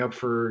 gearing up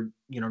for,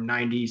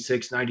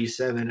 96,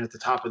 97 at the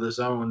top of the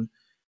zone.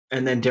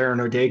 And then Darren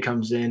O'Day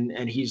comes in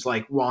and he's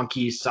like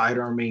wonky side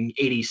arming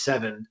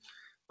 87.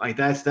 Like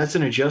that's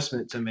an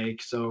adjustment to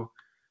make. So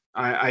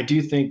I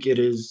do think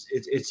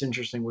it's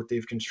interesting what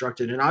they've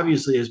constructed, and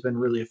obviously has been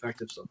really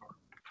effective so far.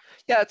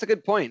 Yeah, that's a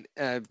good point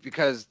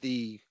because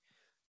the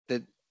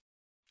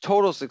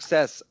total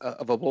success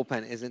of a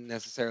bullpen isn't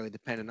necessarily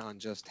dependent on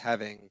just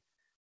having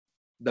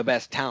the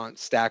best talent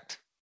stacked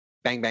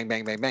bang, bang,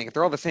 bang, bang, bang. If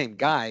they're all the same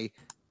guy,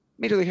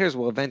 major league hitters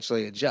will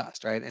eventually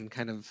adjust, right? And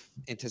kind of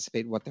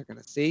anticipate what they're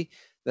going to see.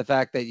 The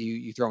fact that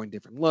you throw in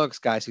different looks,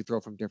 guys who throw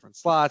from different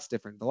slots,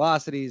 different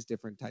velocities,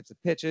 different types of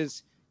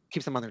pitches,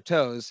 keeps them on their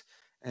toes.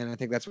 And I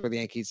think that's where the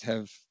Yankees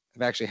have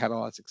actually had a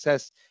lot of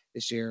success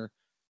this year.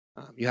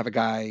 You have a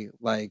guy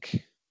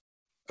like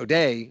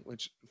O'Day,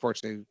 which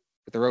unfortunately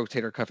with the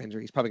rotator cuff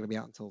injury, he's probably going to be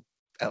out until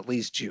at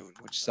least June,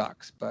 which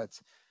sucks. But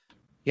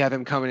you have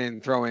him coming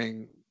in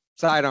throwing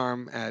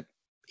sidearm at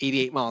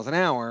 88 miles an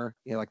hour,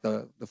 like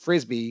the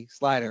frisbee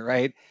slider,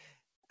 right?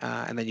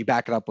 And then you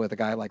back it up with a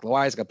guy like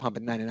Loizaga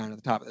pumping 99 at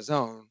the top of the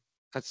zone.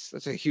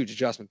 That's a huge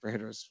adjustment for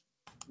hitters,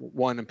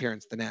 one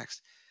appearance to the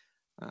next.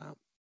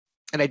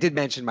 And I did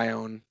mention my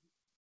own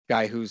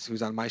guy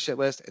who's on my shit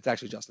list. It's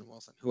actually Justin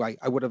Wilson, who I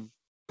would have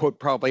put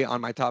probably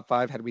on my top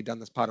 5 had we done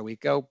this pod a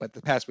week ago. But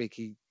the past week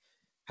he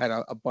had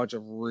a bunch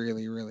of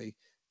really, really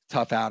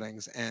tough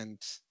outings. And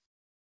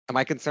am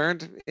I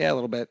concerned? Yeah, a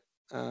little bit.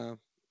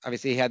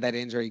 Obviously, he had that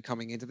injury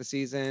coming into the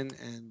season,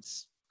 and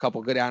a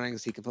couple good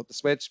outings, he can flip the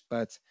switch.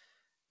 But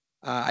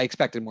I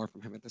expected more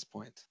from him at this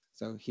point.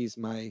 So he's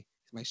my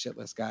shit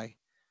list guy.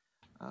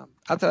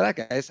 Outside of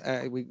that, guys,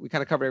 we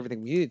kind of covered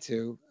everything we needed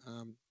to.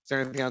 Is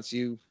there anything else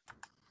you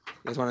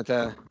guys wanted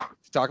to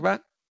talk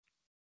about?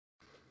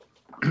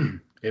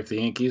 If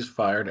the Yankees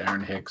fired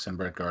Aaron Hicks and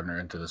Brett Gardner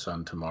into the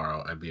sun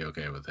tomorrow, I'd be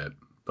okay with it.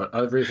 But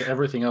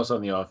everything else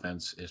on the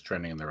offense is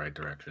trending in the right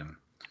direction.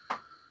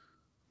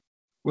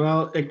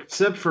 Well,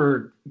 except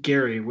for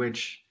Gary,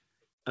 which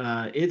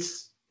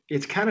it's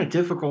kind of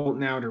difficult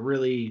now to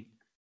really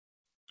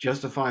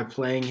justify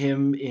playing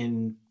him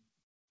in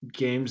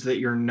games that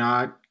you're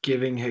not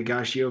giving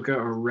Higashioka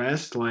a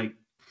rest. Like,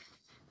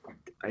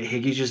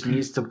 Higgy just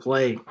needs to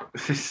play.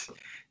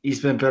 He's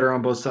been better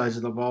on both sides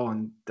of the ball,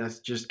 and that's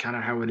just kind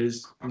of how it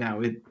is now.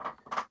 It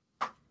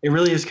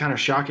really is kind of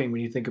shocking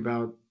when you think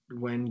about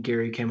when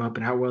Gary came up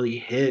and how well he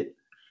hit.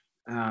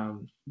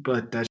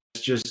 But that's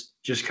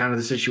just kind of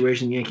the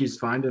situation the Yankees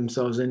find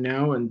themselves in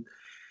now. And,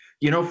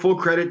 full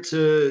credit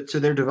to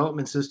their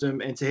development system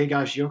and to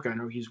Higashioka. I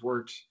know he's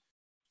worked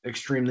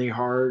extremely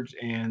hard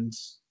and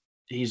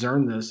he's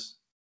earned this.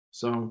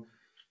 So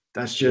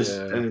that's just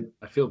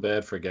I feel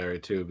bad for Gary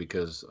too,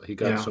 because he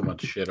got so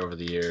much shit over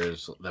the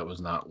years that was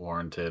not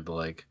warranted.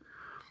 Like,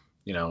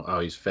 oh,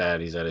 he's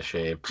fat, he's out of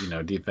shape.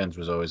 Defense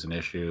was always an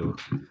issue,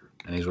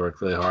 and he's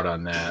worked really hard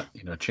on that.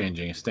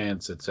 Changing his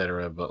stance,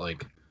 etc. But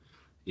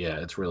yeah,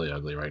 it's really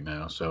ugly right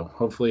now. So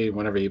hopefully,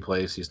 whenever he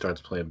plays, he starts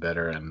playing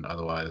better, and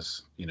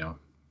otherwise,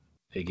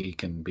 Higgy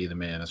can be the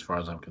man as far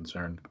as I'm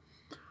concerned.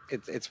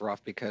 It's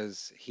rough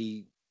because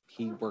he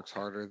works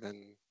harder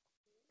than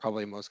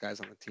probably most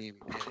guys on the team,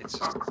 and it's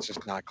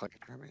just not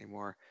clicking for him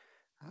anymore.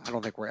 I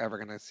don't think we're ever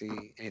going to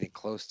see anything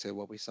close to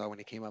what we saw when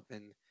he came up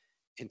in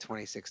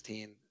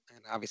 2016.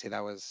 And obviously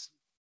that was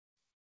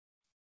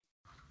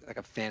like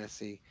a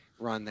fantasy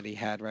run that he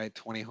had, right?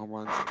 20 home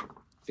runs,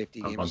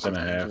 50 games. A month and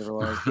a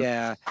half.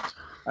 Yeah.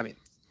 I mean,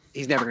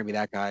 he's never going to be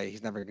that guy.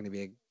 He's never going to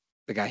be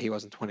the guy he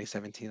was in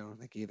 2017, I don't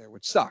think either,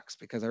 which sucks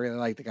because I really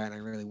like the guy and I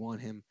really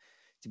want him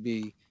to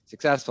be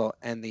successful.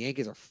 And the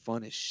Yankees are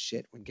fun as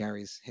shit when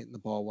Gary's hitting the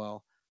ball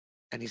well.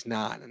 And he's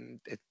not, and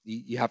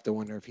you have to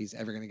wonder if he's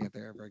ever going to get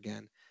there ever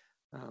again.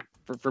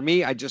 For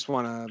me, I just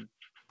want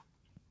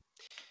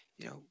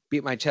to,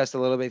 beat my chest a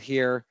little bit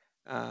here.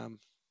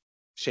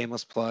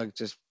 Shameless plug,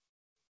 just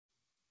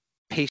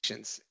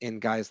patience in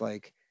guys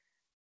like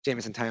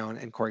Jameson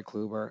Taillon and Corey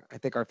Kluber. I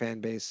think our fan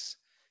base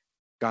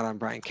got on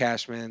Brian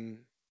Cashman,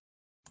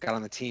 got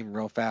on the team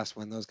real fast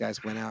when those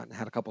guys went out and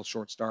had a couple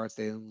short starts.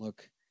 They didn't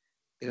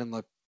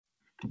look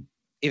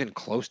even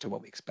close to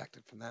what we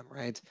expected from them,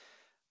 right?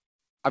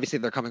 Obviously,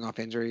 they're coming off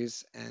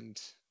injuries, and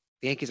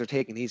the Yankees are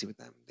taking it easy with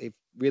them. They've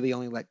really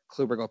only let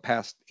Kluber go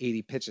past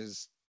 80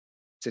 pitches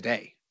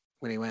today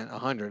when he went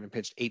 100 and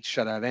pitched 8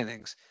 shutout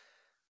innings,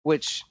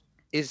 which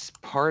is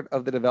part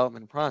of the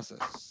development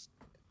process.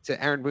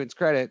 To Aaron Boone's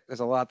credit, there's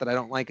a lot that I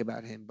don't like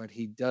about him, but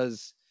he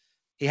has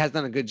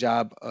done a good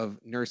job of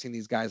nursing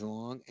these guys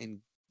along and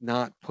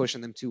not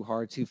pushing them too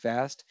hard, too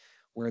fast,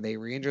 where they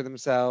re-injure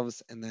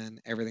themselves, and then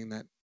everything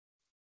that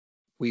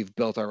we've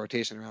built our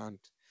rotation around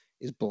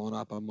is blown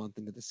up a month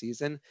into the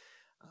season.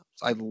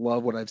 So I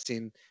love what I've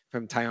seen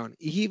from Taillon.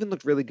 He even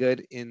looked really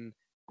good in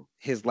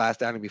his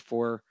last outing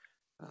before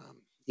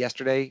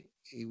yesterday.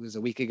 He was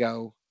a week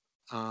ago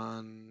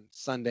on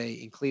Sunday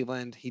in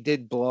Cleveland. He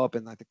did blow up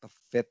in, I think, the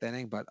 5th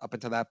inning, but up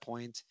until that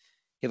point,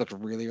 he looked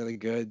really, really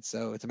good.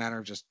 So it's a matter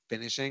of just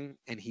finishing,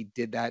 and he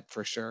did that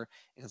for sure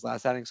in his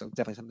last outing. So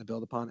definitely something to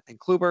build upon. And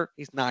Kluber,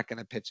 he's not going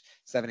to pitch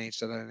 7-8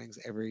 shutout innings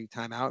every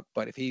time out,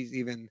 but if he's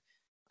even,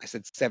 I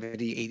said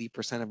 70,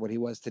 80% of what he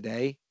was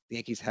today, the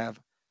Yankees have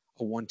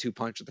a 1-2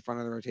 punch at the front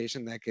of the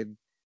rotation that could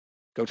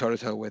go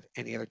toe-to-toe with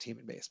any other team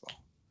in baseball.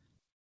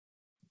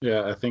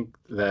 Yeah, I think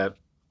that,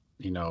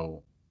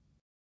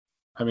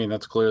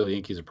 that's clearly the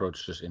Yankees'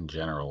 approach just in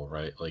general,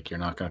 right? Like, you're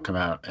not going to come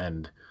out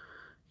and,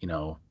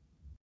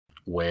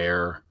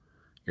 wear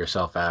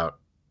yourself out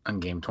on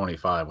game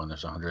 25 when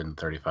there's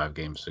 135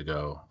 games to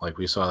go. Like,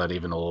 we saw that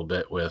even a little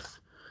bit with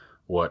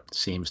what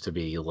seems to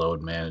be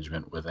load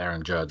management with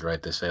Aaron Judge,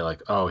 right? They say,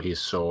 like, oh,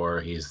 he's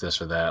sore, he's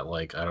this or that.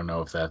 Like, I don't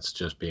know if that's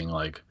just being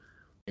like,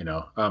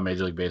 oh,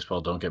 Major League Baseball,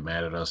 don't get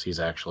mad at us,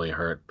 he's actually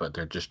hurt, but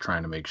they're just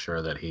trying to make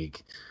sure that he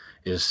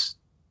is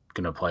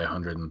going to play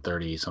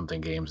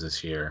 130-something games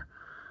this year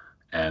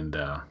and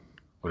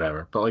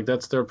whatever. But, like,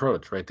 that's their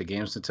approach, right? The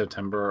games in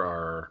September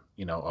are,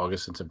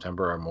 August and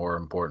September are more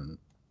important.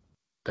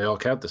 They all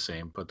count the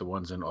same, but the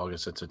ones in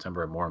August and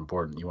September are more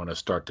important. You want to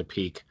start to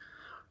peak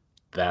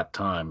that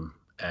time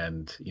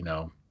And,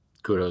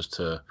 kudos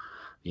to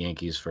the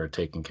Yankees for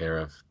taking care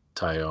of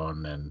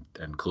Tyone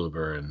and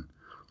Kluber, and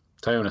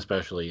Tyone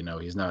especially.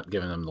 He's not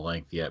giving them the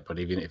length yet, but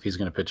even if he's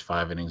going to pitch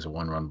 5 innings of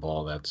 1-run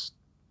ball, that's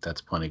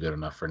plenty good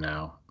enough for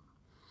now.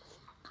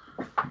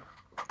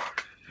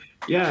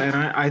 Yeah, and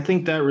I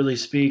think that really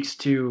speaks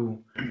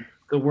to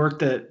the work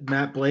that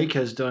Matt Blake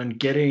has done,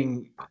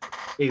 getting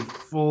a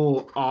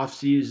full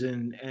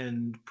offseason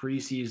and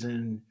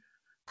preseason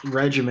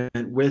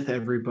regiment with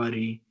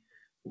everybody.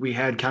 We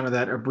had kind of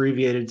that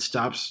abbreviated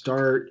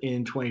stop-start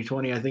in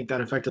 2020. I think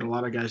that affected a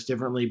lot of guys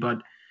differently,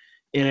 but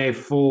in a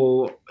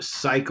full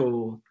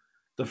cycle,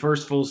 the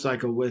first full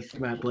cycle with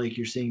Matt Blake,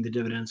 you're seeing the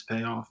dividends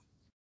pay off.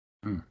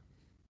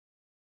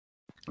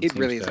 It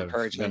really is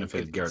encouraging.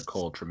 Benefited Garrett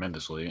Cole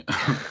tremendously.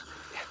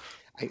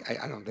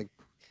 I don't think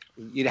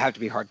you'd have to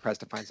be hard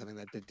pressed to find something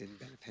that didn't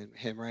benefit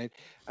him, right?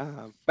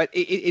 But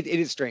it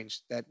is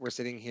strange that we're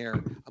sitting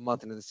here a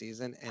month into the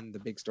season and the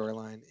big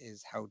storyline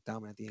is how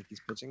dominant the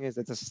Yankees pitching is.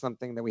 It's just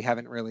something that we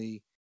haven't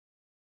really.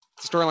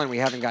 It's a storyline we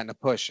haven't gotten a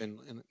push in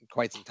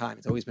quite some time.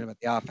 It's always been about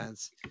the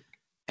offense,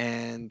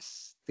 and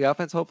the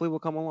offense hopefully will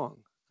come along.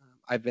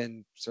 I've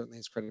been certainly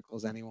as critical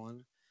as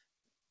anyone,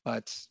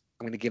 but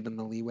I'm going to give them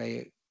the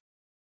leeway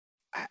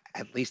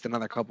at least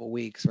another couple of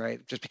weeks,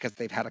 right? Just because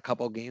they've had a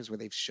couple of games where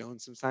they've shown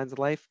some signs of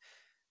life.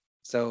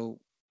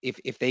 So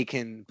if they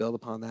can build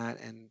upon that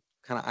and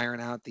kind of iron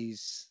out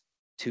these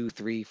 2,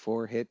 3,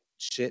 4 hit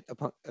shit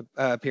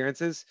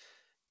appearances,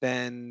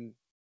 then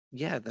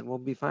we'll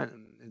be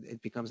fine.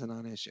 It becomes a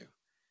non-issue.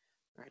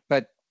 All right.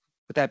 But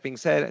with that being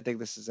said, I think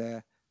this is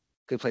a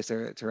good place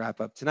to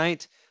wrap up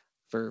tonight.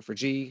 For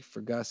G,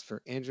 for Gus,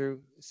 for Andrew,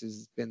 this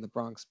has been the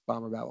Bronx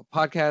Bomber Battle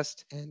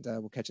podcast, and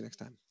we'll catch you next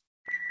time.